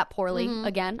play that poorly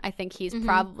again. I think he's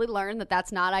probably learned that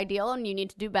that's not ideal and you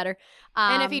need to do better.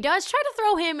 And if he does, try to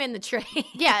throw him in the trade.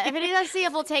 Yeah, if he does, see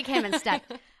if we'll take him instead.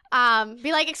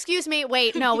 Be like, excuse me,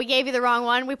 wait, no, we gave you the wrong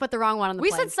one. We put the wrong one on the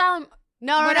plane. We said Salem...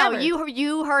 No.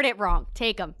 You heard it wrong.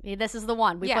 Take him. This is the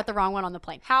one. We put the wrong one on the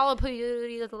plane. Salomalo,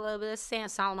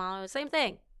 same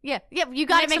thing. Yeah. You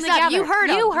got it mixed up. Together. You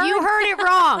heard it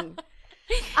wrong.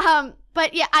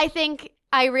 But yeah,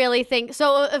 I really think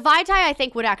so. Vaitai, I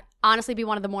think, would honestly be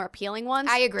one of the more appealing ones.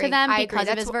 I agree. To them because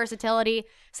of his versatility.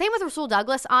 Same with Rasul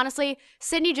Douglas. Honestly,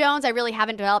 Sidney Jones, I really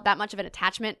haven't developed that much of an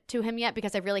attachment to him yet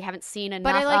because I really haven't seen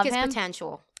enough. But I like of his him.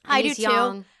 potential. I do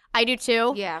too. I do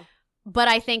too. Yeah. But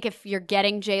I think if you're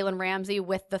getting Jalen Ramsey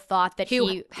with the thought that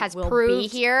he has will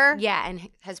proved, be here. Yeah, and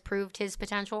has proved his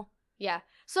potential. Yeah.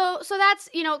 So that's,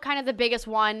 kind of the biggest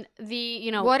one.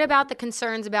 What about the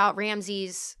concerns about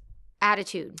Ramsey's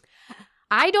attitude?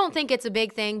 I don't think it's a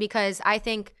big thing because I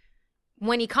think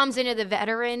when he comes into the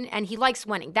veteran and he likes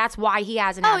winning, that's why he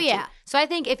has an attitude. Yeah. So I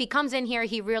think if he comes in here,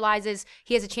 he realizes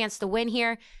he has a chance to win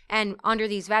here. And under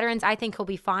these veterans, I think he'll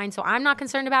be fine. So I'm not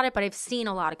concerned about it, but I've seen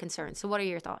a lot of concerns. So what are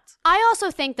your thoughts? I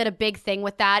also think that a big thing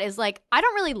with that is I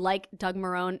don't really like Doug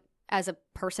Marrone as a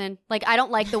person. I don't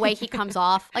like the way he comes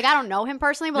off. I don't know him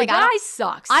personally, but the guy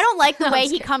sucks. I don't like the way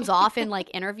he comes off in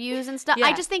interviews and stuff. Yeah.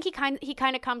 I just think he kind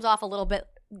of comes off a little bit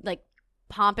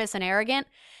pompous and arrogant,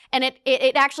 and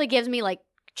it actually gives me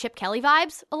Chip Kelly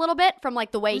vibes a little bit from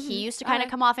the way he used to kind of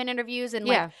come off in interviews and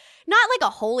not a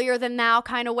holier than thou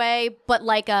kind of way, but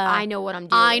I know what I'm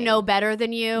doing. I know better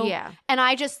than you. Yeah. And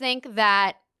I just think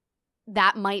that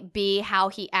might be how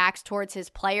he acts towards his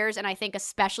players. And I think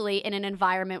especially in an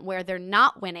environment where they're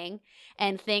not winning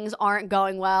and things aren't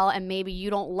going well and maybe you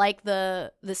don't like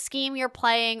the scheme you're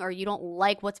playing or you don't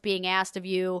like what's being asked of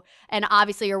you. And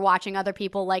obviously you're watching other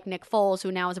people like Nick Foles,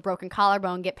 who now has a broken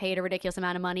collarbone, get paid a ridiculous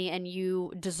amount of money and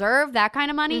you deserve that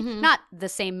kind of money. Not the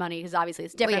same money because obviously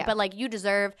it's different, but you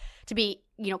deserve to be,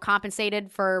 compensated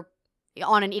for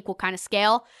on an equal kind of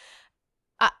scale.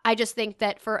 I just think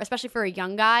that especially for a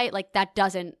young guy, like that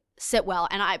doesn't sit well.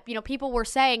 And people were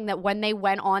saying that when they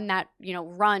went on that,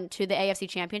 run to the AFC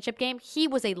Championship game, he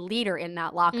was a leader in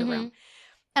that locker room.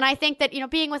 And I think that,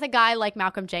 being with a guy like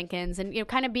Malcolm Jenkins and,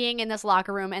 kind of being in this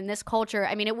locker room and this culture,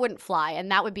 I mean, it wouldn't fly. And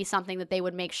that would be something that they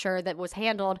would make sure that was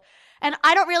handled. And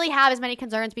I don't really have as many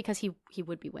concerns because he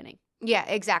would be winning. Yeah,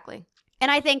 exactly. And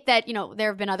I think that,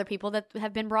 there have been other people that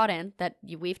have been brought in that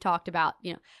we've talked about.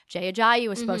 Jay Ajayi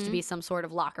was supposed to be some sort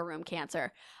of locker room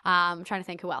cancer. I'm trying to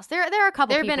think who else. There are a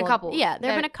couple people. There have been a couple. Yeah,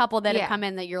 there have been a couple that have come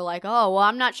in that you're like, oh, well,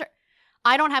 I'm not sure.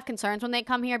 I don't have concerns when they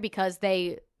come here because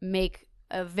they make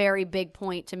a very big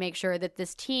point to make sure that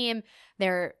this team,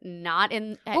 they're not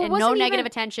in no negative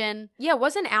attention. Yeah,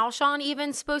 wasn't Alshon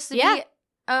even supposed to be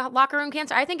a locker room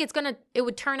cancer? I think it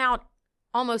would turn out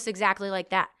almost exactly like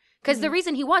that. Because the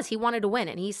reason he wanted to win.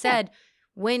 And he said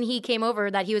when he came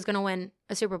over that he was going to win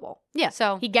a Super Bowl. Yeah.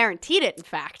 So he guaranteed it, in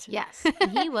fact. Yes.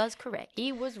 He was correct.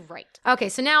 He was right. Okay,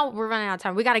 so now we're running out of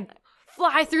time. We got to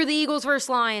fly through the Eagles versus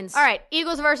Lions. All right,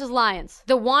 Eagles versus Lions.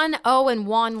 The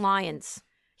 1-0-1 Lions.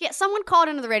 Yeah, someone called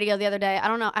into the radio the other day. I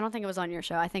don't know. I don't think it was on your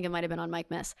show. I think it might have been on Mike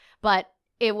Miss. But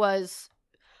it was,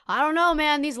 I don't know,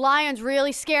 man. These Lions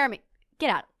really scare me.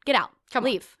 Get out. Get out.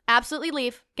 Leave. Absolutely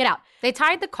leave. Get out. They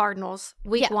tied the Cardinals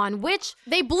week 1, which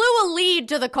they blew a lead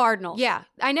to the Cardinals. Yeah,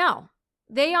 I know.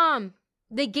 They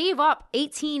gave up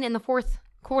 18 in the fourth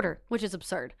quarter, which is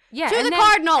absurd. Yeah, to the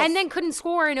Cardinals, and then couldn't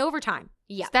score in overtime.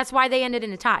 Yeah, so that's why they ended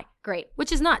in a tie. Great,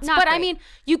 which is nuts. But I mean,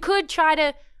 you could try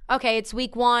to. Okay, it's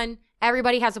week 1.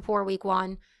 Everybody has a poor week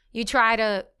 1. You try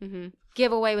to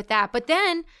give away with that, but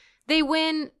then they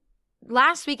win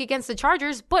last week against the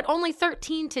Chargers, but only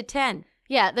 13-10.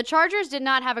 Yeah, the Chargers did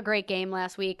not have a great game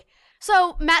last week.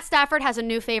 So Matt Stafford has a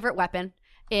new favorite weapon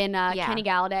in Kenny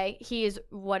Galladay.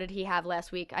 What did he have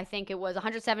last week? I think it was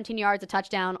 117 yards, a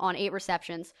touchdown on 8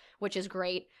 receptions, which is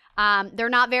great. They're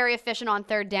not very efficient on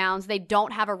third downs. They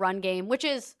don't have a run game, which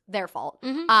is their fault.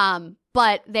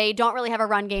 But they don't really have a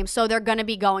run game, so they're going to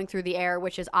be going through the air,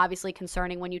 which is obviously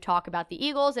concerning when you talk about the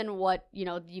Eagles and what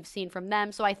you've seen from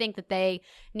them. So I think that they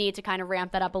need to kind of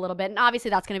ramp that up a little bit, and obviously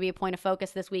that's going to be a point of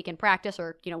focus this week in practice,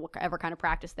 or whatever kind of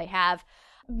practice they have.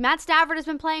 Matt Stafford has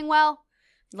been playing well.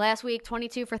 Last week,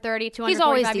 22 for 30,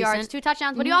 245 yards, 2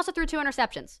 touchdowns, but he also threw 2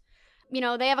 interceptions.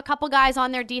 They have a couple guys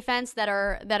on their defense that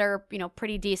are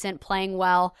pretty decent, playing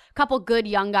well. A couple good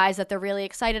young guys that they're really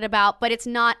excited about, but it's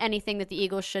not anything that the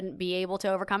Eagles shouldn't be able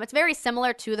to overcome. It's very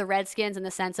similar to the Redskins in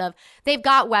the sense of they've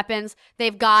got weapons,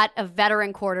 they've got a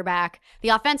veteran quarterback. The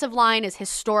offensive line is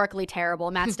historically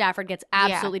terrible. Matt Stafford gets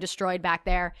absolutely destroyed back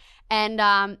there. And,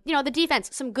 the defense,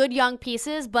 some good young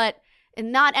pieces, but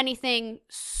not anything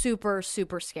super,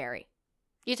 super scary.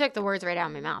 You took the words right out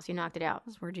of my mouth. You knocked it out.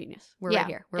 We're genius. We're right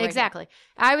here. We're exactly.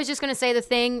 Right here. I was just going to say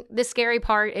the scary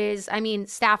part is,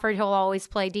 Stafford, he'll always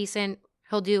play decent.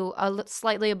 He'll do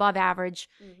slightly above average.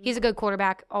 He's a good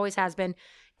quarterback, always has been.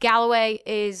 Galloway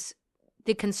is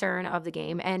the concern of the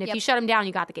game. And if you shut him down,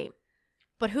 you got the game.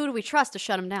 But who do we trust to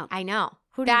shut him down? I know.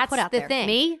 Who do you put out there? Thing.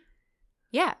 Me?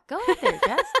 Yeah, go out there,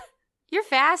 Jess. You're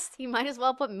fast. You might as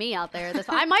well put me out there.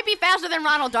 I might be faster than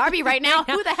Ronald Darby right now.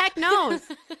 Who the heck knows?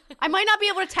 I might not be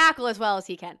able to tackle as well as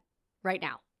he can right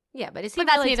now. Yeah, but is he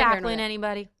really tackling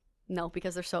anybody? No,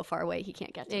 because they're so far away, he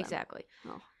can't get to them. Exactly.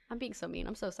 Oh, I'm being so mean.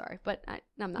 I'm so sorry, but I'm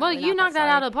not. Well, really you not knocked that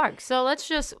out of the park. So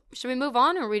should we move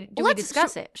on, or do we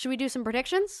discuss it? Should we do some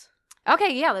predictions?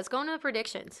 Okay, yeah, let's go into the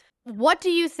predictions. What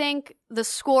do you think the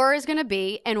score is going to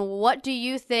be, and what do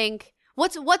you think?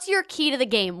 What's your key to the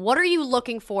game? What are you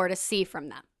looking for to see from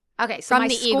them? Okay, so from my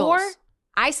the score, Eagles.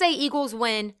 I say Eagles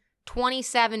win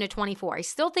 27-24. I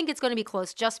still think it's going to be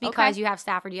close just because you have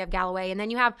Stafford, you have Galloway, and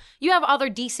then you have other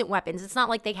decent weapons. It's not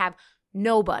like they have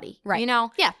nobody, right?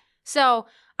 Yeah. So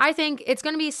I think it's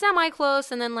going to be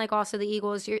semi-close, and then also the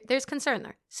Eagles, there's concern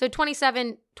there. So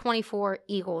 27-24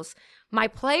 Eagles. My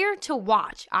player to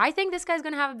watch, I think this guy's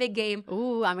going to have a big game.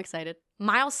 Ooh, I'm excited.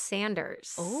 Miles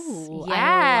Sanders. Ooh,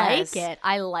 yes.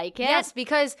 I like it. Yes,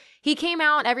 because he came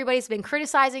out, everybody's been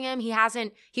criticizing him.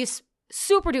 He's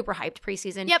super duper hyped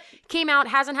preseason. Yep. Came out,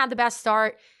 hasn't had the best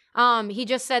start. He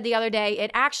just said the other day,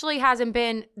 it actually hasn't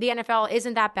been, the NFL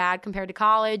isn't that bad compared to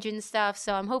college and stuff.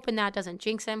 So I'm hoping that doesn't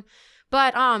jinx him.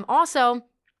 But also,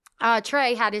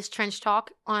 Trey had his trench talk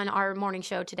on our morning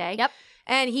show today. Yep.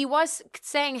 And he was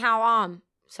saying how,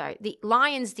 the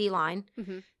Lions D-line,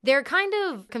 they're kind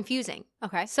of confusing.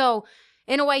 Okay. So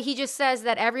in a way, he just says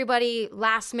that everybody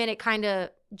last minute kind of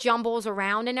jumbles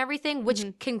around and everything, which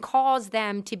can cause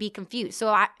them to be confused.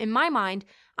 So in my mind,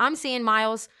 I'm seeing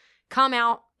Miles come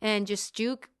out and just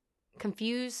juke,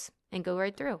 confuse, and go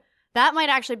right through. That might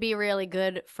actually be really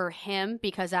good for him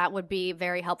because that would be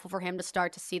very helpful for him to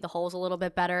start to see the holes a little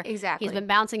bit better. Exactly. He's been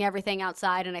bouncing everything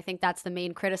outside, and I think that's the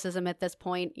main criticism at this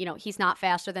point. You know, he's not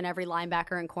faster than every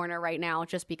linebacker and corner right now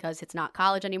just because it's not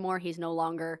college anymore. He's no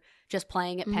longer just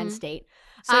playing at Penn State.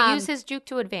 So use his juke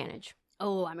to advantage.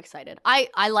 Oh, I'm excited. I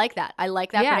like that. I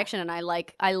like that prediction, and I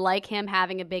like him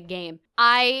having a big game.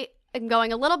 I am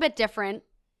going a little bit different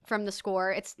from the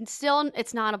score. It's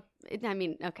not a, I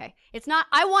mean, okay. It's not,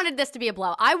 I wanted this to be a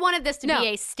blow. I wanted this to be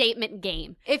a statement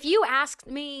game. If you asked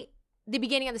me the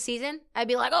beginning of the season, I'd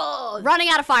be like, oh, running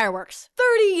out of fireworks.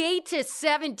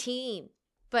 38-17.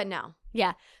 But no.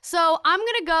 Yeah. So I'm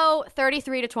going to go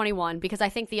 33-21 because I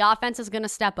think the offense is going to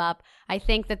step up. I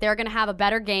think that they're going to have a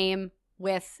better game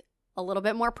with a little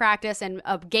bit more practice and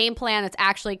a game plan that's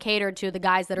actually catered to the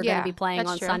guys that are going to be playing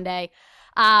on Sunday.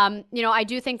 You know, I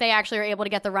do think they actually are able to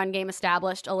get the run game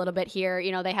established a little bit here.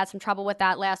 You know, they had some trouble with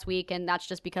that last week, and that's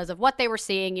just because of what they were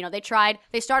seeing. You know,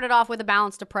 they started off with a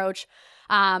balanced approach,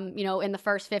 you know, in the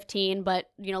first 15, but,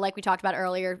 you know, like we talked about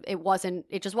earlier,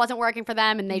 it just wasn't working for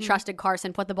them, and they trusted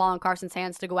Carson, put the ball in Carson's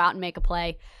hands to go out and make a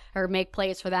play or make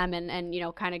plays for them and you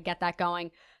know, kind of get that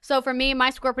going. So for me,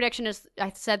 my score prediction is,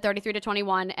 I said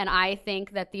 33-21, and I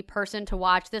think that the person to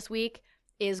watch this week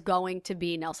is going to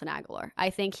be Nelson Agholor. I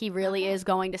think he really is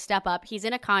going to step up. He's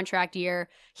in a contract year.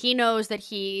 He knows that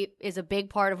he is a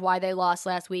big part of why they lost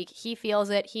last week. He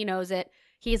feels it. He knows it.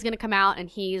 He's going to come out and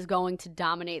he's going to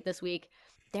dominate this week.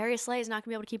 Darius Slay is not going to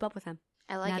be able to keep up with him.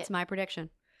 I like it. That's my prediction.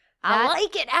 I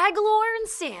like it. Agholor and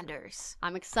Sanders.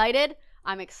 I'm excited.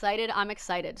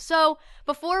 So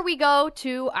before we go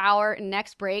to our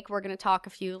next break, we're going to talk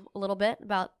a little bit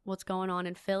about what's going on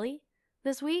in Philly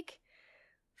this week.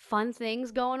 Fun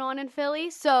things going on in Philly.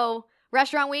 So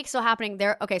restaurant week still happening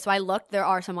there. Okay, so I looked. There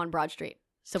are some on Broad Street.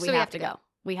 So we have to go.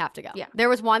 We have to go. Yeah. There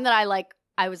was one that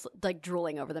I was like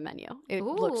drooling over the menu. It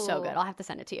looked so good. I'll have to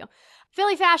send it to you.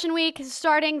 Philly Fashion Week is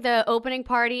starting. The opening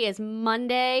party is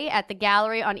Monday at the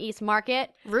Gallery on East Market.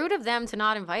 Rude of them to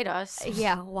not invite us.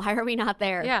 Yeah, why are we not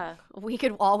there? Yeah. We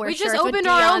could all wear shirts just opened with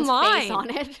our own Dion's line face on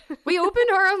it. We opened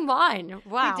our own line.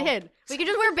 Wow. We did. We could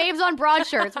just wear Babes on Broad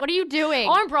shirts. What are you doing?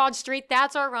 On Broad Street,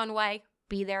 that's our runway.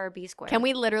 Be there or be square. Can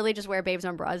we literally just wear Babes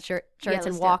on Broad shirts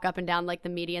and walk up and down like the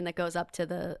median that goes up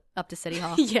to City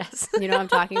Hall? Yes. You know what I'm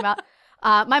talking about?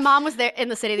 My mom was there in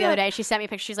the city the other day. She sent me a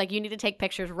picture. She's like, you need to take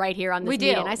pictures right here on this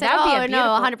median. I said, That'd be a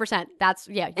 100%. That's,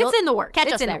 it's in the works.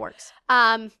 Catch us in there. the works.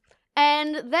 And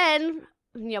then,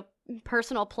 you know,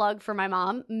 personal plug for my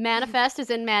mom. Manifest is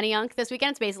in Manayunk this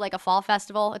weekend. It's basically like a fall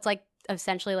festival. It's like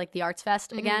essentially like the Arts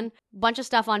Fest again. Bunch of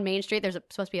stuff on Main Street. There's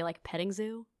supposed to be like a petting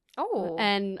zoo. Oh.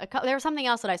 And there was something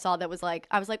else that I saw that was like,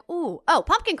 I was like,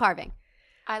 pumpkin carving.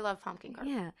 I love pumpkin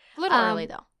carving. Yeah. A little early,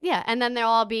 though. Yeah, and then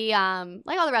there'll all be,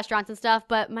 like all the restaurants and stuff,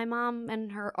 but my mom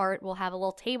and her art will have a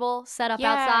little table set up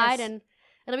outside, and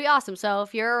it'll be awesome. So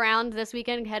if you're around this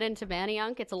weekend, head into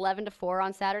Manayunk. It's 11 to 4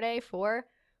 on Saturday for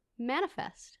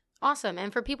Manifest. Awesome.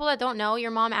 And for people that don't know,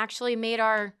 your mom actually made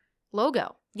our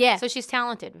logo. Yeah. So she's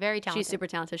talented. Very talented. She's super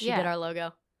talented. She did our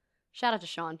logo. Shout out to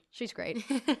Sean. She's great.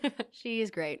 She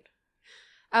is great.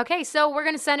 Okay, so we're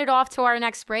going to send it off to our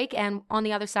next break, and on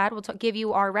the other side, we'll give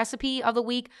you our recipe of the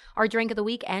week, our drink of the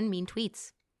week, and mean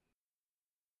tweets.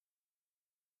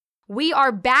 We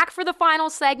are back for the final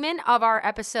segment of our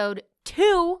episode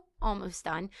 2, almost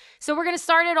done. So we're going to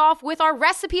start it off with our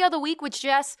recipe of the week, which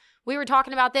Jess, we were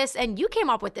talking about this, and you came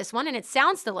up with this one, and it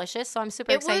sounds delicious, so I'm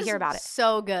super excited to hear about it.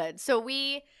 So good. So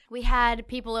we had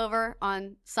people over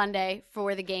on Sunday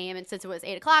for the game, and since it was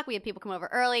 8 o'clock, we had people come over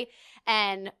early,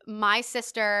 and my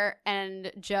sister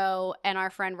and Joe and our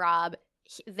friend Rob,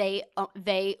 they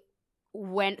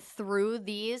went through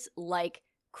these like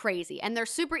crazy, and they're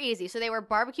super easy. So they were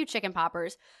barbecue chicken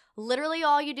poppers. Literally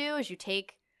all you do is you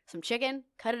take some chicken,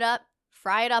 cut it up,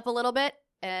 fry it up a little bit,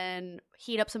 and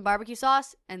heat up some barbecue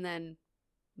sauce, and then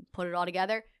put it all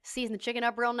together. Season the chicken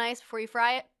up real nice before you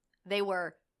fry it. They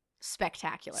were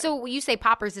spectacular. So when you say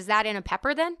poppers, is that in a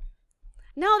pepper then?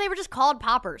 No, they were just called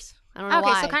poppers. I don't know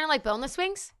why. Okay, so kind of like boneless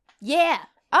wings? Yeah.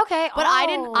 Okay. But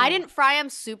I didn't fry them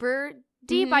super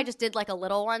deep. I just did like a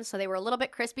little one, so they were a little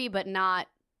bit crispy, but not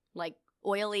like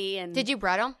oily. And did you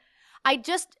bread them?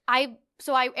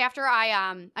 After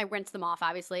I rinsed them off,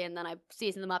 obviously, and then I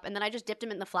seasoned them up, and then I just dipped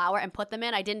them in the flour and put them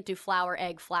in. I didn't do flour.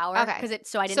 Okay. Because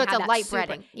so I didn't have it's a that light super,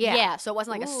 breading. Yeah. So it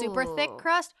wasn't like a super thick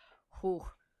crust.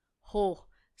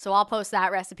 So I'll post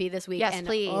that recipe this week. Yes, and,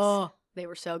 please. Oh, they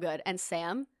were so good. And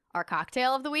Sam, our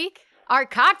cocktail of the week. Our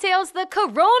cocktail's the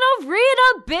Corona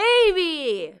Rita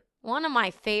Baby. One of my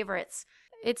favorites.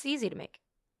 It's easy to make.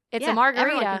 It's a margarita.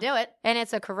 Everyone can do it. And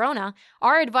it's a Corona.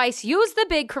 Our advice, use the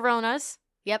big Coronas.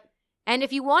 Yep. And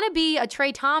if you want to be a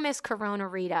Trey Thomas Corona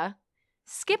Rita,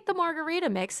 skip the margarita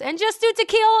mix and just do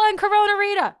tequila and Corona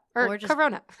Rita. Or just,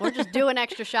 Corona. Or just do an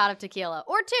extra shot of tequila.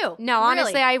 Or 2. No, really.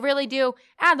 honestly, I really do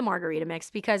add the margarita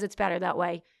mix because it's better that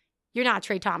way. You're not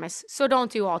Trey Thomas, so don't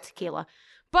do all tequila.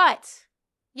 But,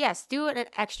 yes, do an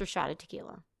extra shot of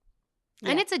tequila. Yeah.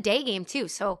 And it's a day game, too,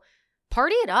 so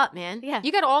party it up, man. Yeah.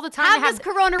 You got all the time have to have this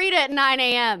Corona Rita at 9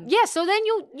 a.m. Yeah, so then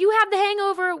you have the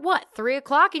hangover at what, 3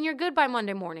 o'clock, and you're good by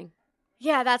Monday morning.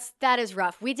 Yeah, that is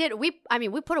rough. We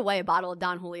put away a bottle of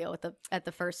Don Julio at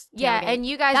the first Yeah, tailgate. and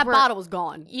you guys that were bottle was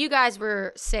gone. You guys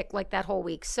were sick like that whole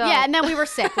week. So yeah, and then we were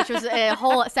sick, which was a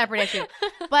whole separate issue.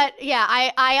 But yeah,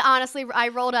 I honestly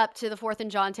rolled up to the 4th and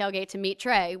John tailgate to meet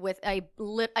Trey with a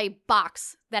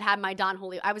box that had my Don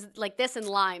Julio. I was like this in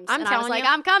limes. I'm and I was telling like, you.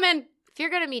 I'm coming. if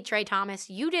you're gonna meet Trey Thomas,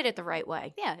 you did it the right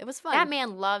way. Yeah, it was fun. That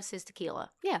man loves his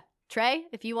tequila. Yeah. Trey,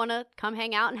 if you want to come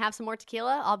hang out and have some more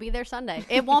tequila, I'll be there Sunday.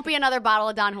 It won't be another bottle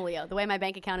of Don Julio. The way my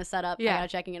bank account is set up, Yeah. I got a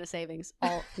checking and a savings.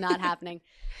 All not happening.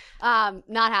 Not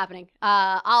happening.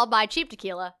 I'll buy cheap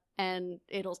tequila and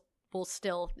we'll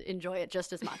still enjoy it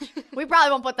just as much. We probably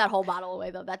won't put that whole bottle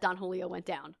away though. That Don Julio went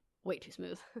down way too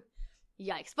smooth.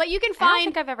 Yikes. But you can I don't find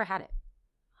think I've ever had it.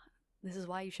 This is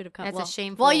why you should have come. That's well, a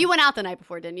shameful. Well, you went out the night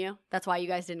before, didn't you? That's why you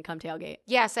guys didn't come tailgate.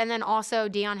 Yes, and then also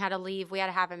Dion had to leave. We had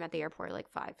to have him at the airport at like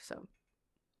 5. So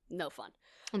No fun.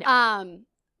 No.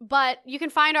 But you can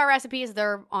find our recipes.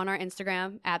 They're on our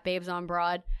Instagram at Babes on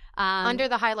Broad. under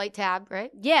the highlight tab,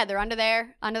 right? Yeah, they're under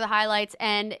there, under the highlights.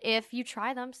 And if you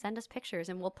try them, send us pictures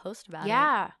and we'll post about it.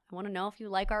 Yeah. I want to know if you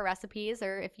like our recipes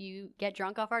or if you get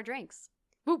drunk off our drinks.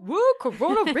 Woo woo,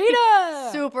 Corona Rita.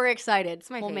 Super excited. It's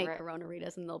my we'll make favorite. Corona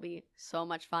Ritas and they'll be so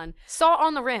much fun. Salt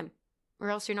on the rim, or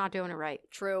else you're not doing it right.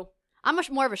 True. I'm much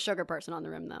more of a sugar person on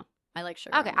the rim, though. I like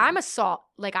sugar. Okay, I'm a salt.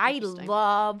 Like I Interesting.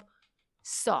 love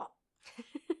salt.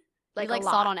 You like a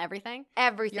salt lot. on everything?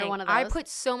 Everything. You're one of I those? put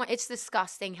so much. It's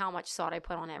disgusting how much salt I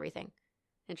put on everything.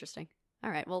 Interesting. All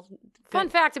right. Well, Fun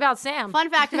good. fact about Sam. Fun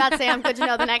fact about Sam. Good to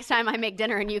know the next time I make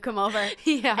dinner and you come over.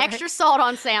 Yeah. Extra salt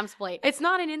on Sam's plate. It's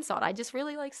not an insult. I just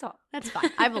really like salt. That's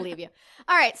fine. I believe you.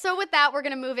 All right. So with that, we're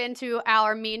going to move into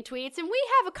our mean tweets. And we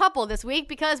have a couple this week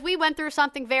because we went through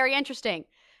something very interesting.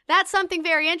 That something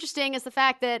very interesting is the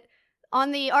fact that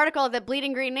on the article that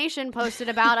Bleeding Green Nation posted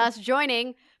about us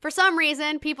joining, for some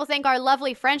reason, people think our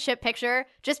lovely friendship picture,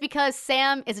 just because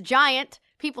Sam is a giant,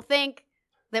 people think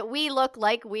that we look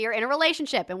like we are in a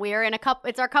relationship and we are in a couple.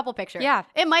 It's our couple picture. Yeah.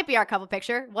 It might be our couple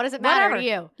picture. What does it matter Whatever. to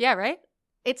you? Yeah, right?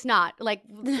 It's not. Like,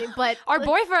 but Our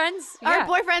boyfriends. our yeah.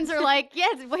 boyfriends are like, yeah,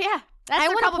 well, yeah. That's I their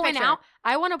want couple to point picture. out.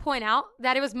 I want to point out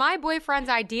that it was my boyfriend's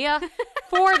idea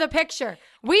for the picture.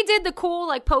 We did the cool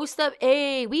like post up.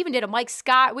 Hey, we even did a Mike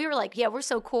Scott. We were like, yeah, we're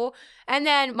so cool. And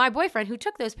then my boyfriend who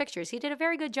took those pictures, he did a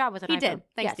very good job with an He iPhone. did.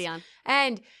 Thanks, Yes. Dion.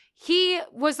 And he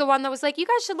was the one that was like, you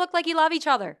guys should look like you love each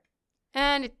other.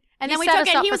 And And he then we set took us it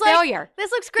and up he for was like, failure.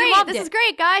 this looks great. loved This it. is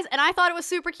great, guys. And I thought it was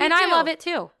super cute And too. I love it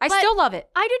too. I But- still love it.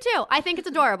 I do too. I think it's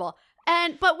adorable.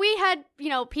 But we had,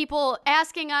 people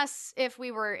asking us if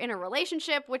we were in a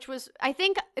relationship, which was, I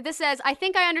think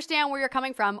I understand where you're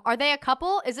coming from. Are they a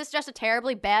couple? Is this just a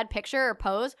terribly bad picture or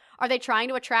pose? Are they trying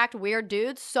to attract weird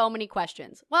dudes? So many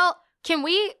questions. Well, Can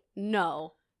we,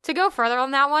 no. to go further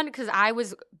on that one, because I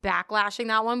was backlashing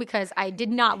that one because I did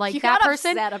not like You that got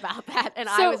person. upset about that, and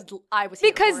So- I was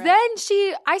here Because for it.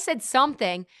 then I said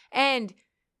something, and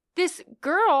this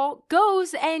girl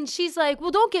goes and she's like, well,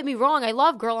 don't get me wrong, I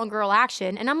love girl on girl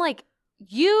action. And I'm like,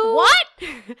 What?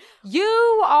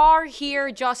 You are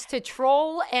here just to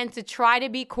troll and to try to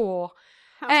be cool.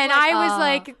 And I was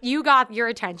like, you got your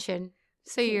attention,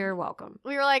 so you're welcome.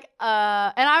 we were like,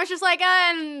 and I was just like,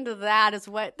 and that's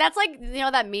like,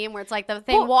 that meme where it's like the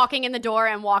thing Well- walking in the door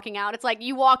and walking out. It's like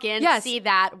you walk in, Yes. see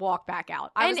that, walk back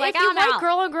out. I And was like, if you I'm like out.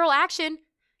 girl on girl action,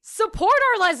 support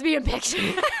our lesbian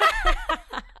picture.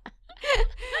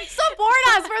 Support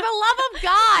us for the love of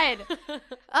God.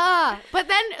 But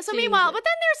then, so meanwhile, but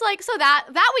then there's like, so that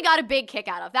we got a big kick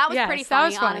out of. That was Yes, pretty that funny,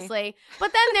 was funny. honestly.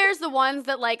 But then there's the ones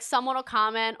that like someone will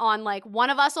comment on, like one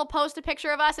of us will post a picture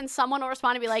of us and someone will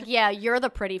respond and be like, yeah, you're the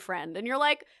pretty friend. And you're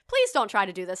like, please don't try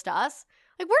to do this to us.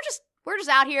 Like we're just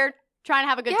out here trying to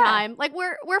have a good Yeah. time. Like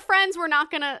we're friends. We're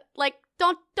not gonna like,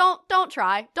 don't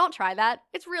try. Don't try that.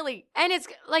 It's really, And it's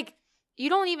like, you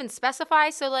don't even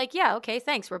specify. So like, yeah, okay,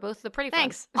 thanks. We're both the pretty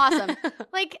thanks. friends. Awesome.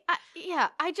 Like,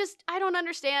 I don't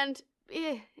understand.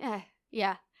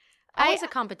 Yeah. Always a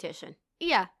competition.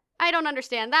 Yeah, I don't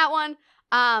understand that one.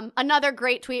 Another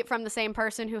great tweet from the same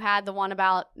person who had the one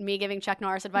about me giving Chuck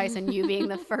Norris advice and you being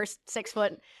the first 6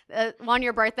 foot. On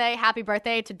your birthday, happy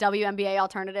birthday to WNBA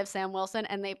alternative Sam Wilson.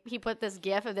 And he put this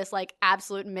gif of this like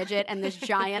absolute midget and this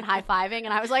giant high-fiving.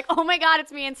 And I was like, oh my God,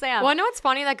 it's me and Sam. Well, I know what's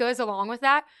funny that goes along with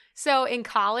that. So in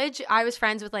college, I was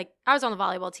friends with I was on the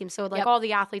volleyball team. So all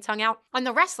the athletes hung out. And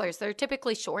the wrestlers, they're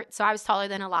typically short. So I was taller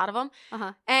than a lot of them.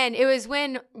 Uh-huh. And it was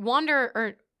when Wonder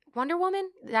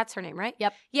Woman? That's her name, right?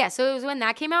 Yep. Yeah, so it was when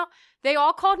that came out. They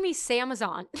all called me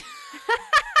Samazon. Isn't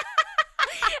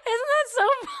that so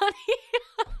funny?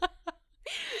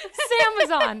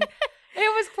 Samazon.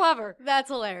 It was clever. That's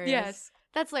hilarious. Yes.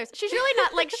 That's hilarious. She's really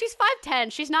not, she's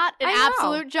 5'10". She's not an I know.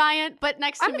 absolute giant, but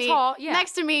next to I'm me, tall, yeah.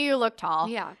 next to me, you look tall.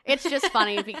 Yeah. It's just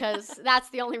funny because that's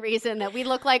the only reason that we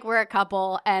look like we're a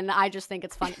couple, and I just think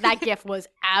it's funny. That gif was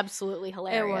absolutely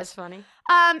hilarious. It was funny.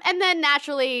 And then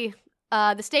naturally,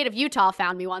 the state of Utah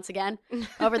found me once again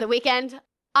over the weekend.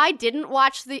 I didn't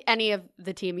watch any of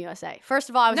the Team USA. First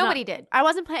of all, Nobody did. I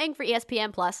wasn't paying for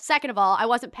ESPN Plus. Second of all, I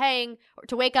wasn't paying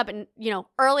to wake up and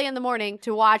early in the morning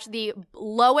to watch the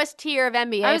lowest tier of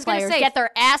NBA players get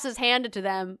their asses handed to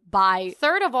them by.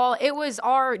 Third of all, it was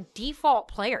our default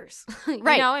players. You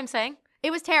Right. know what I'm saying? It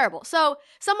was terrible. So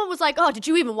someone was like, "Oh, did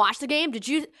you even watch the game?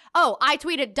 I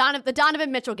tweeted the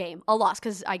Donovan Mitchell game, a loss,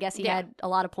 because I guess he had a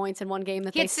lot of points in one game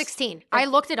that He had 16. I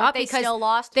looked it up they because still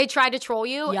lost. they tried to troll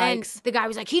you, and Yikes. the guy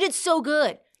was like, he did so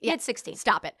good. He had 16.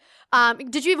 Stop it.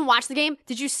 Did you even watch the game?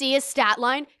 Did you see his stat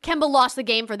line? Kemba lost the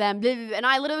game for them. Blah, blah, blah. And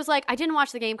I literally was like, I didn't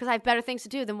watch the game because I have better things to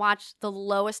do than watch the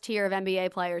lowest tier of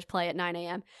NBA players play at 9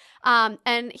 a.m.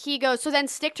 And he goes, so then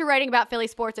stick to writing about Philly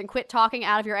sports and quit talking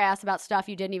out of your ass about stuff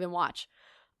you didn't even watch.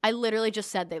 I literally just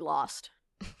said they lost.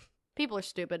 People are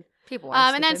stupid. People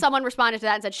are And then someone responded to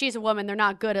that and said, she's a woman. They're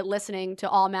not good at listening to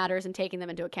all matters and taking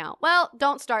them into account. Well,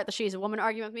 don't start the she's a woman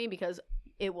argument with me because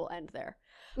it will end there.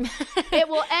 It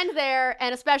will end there,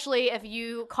 and especially if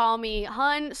you call me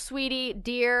hun, sweetie,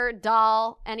 dear,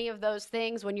 doll, any of those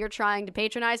things when you're trying to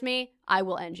patronize me, I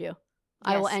will end you.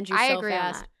 I will end you so agree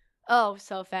fast. on that. Oh,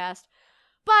 so fast.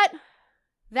 But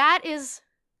that is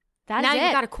Now it.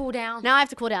 you got to cool down. Now I have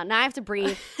to cool down. Now I have to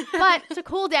breathe. But to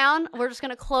cool down, we're just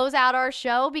going to close out our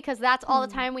show because that's all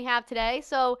the time we have today.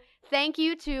 So thank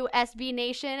you to SB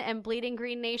Nation and Bleeding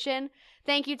Green Nation.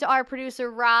 Thank you to our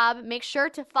producer, Rob. Make sure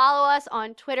to follow us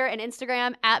on Twitter and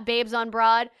Instagram at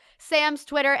BabesOnBroad. Sam's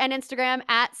Twitter and Instagram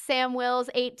at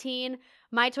SamWills18.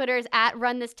 My Twitter is at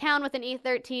RunThisTown with an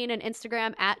E13 and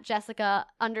Instagram at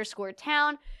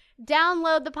Jessica_town.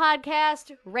 Download the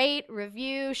podcast, rate,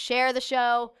 review, share the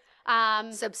show.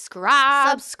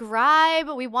 Subscribe.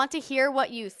 We want to hear what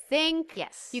you think.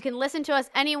 Yes. You can listen to us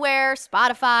anywhere,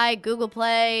 Spotify, Google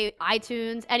Play,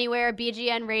 iTunes, anywhere,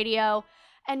 BGN Radio.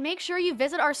 And make sure you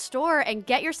visit our store and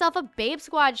get yourself a Babe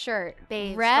Squad shirt.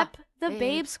 Rep the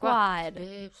Babe Squad.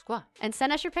 Babe Squad. And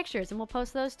send us your pictures and we'll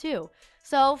post those too.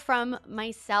 So from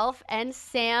myself and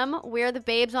Sam, we're the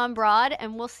Babes on Broad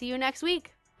and we'll see you next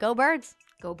week. Go Birds.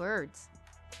 Go Birds.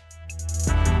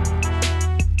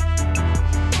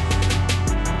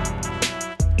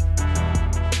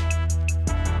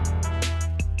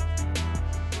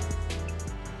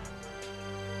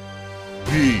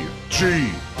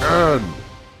 BGN.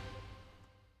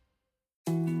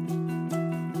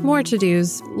 More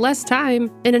to-dos, less time,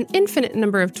 and an infinite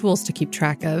number of tools to keep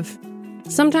track of.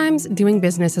 Sometimes doing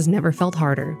business has never felt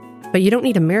harder, but you don't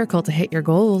need a miracle to hit your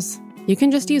goals. You can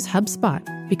just use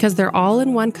HubSpot because their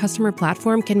all-in-one customer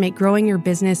platform can make growing your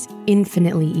business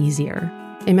infinitely easier.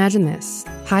 Imagine this: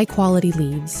 high-quality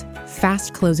leads,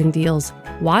 fast closing deals,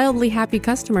 wildly happy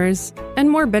customers, and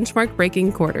more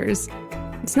benchmark-breaking quarters.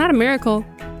 It's not a miracle,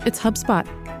 it's HubSpot.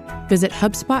 Visit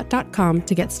HubSpot.com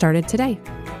to get started today.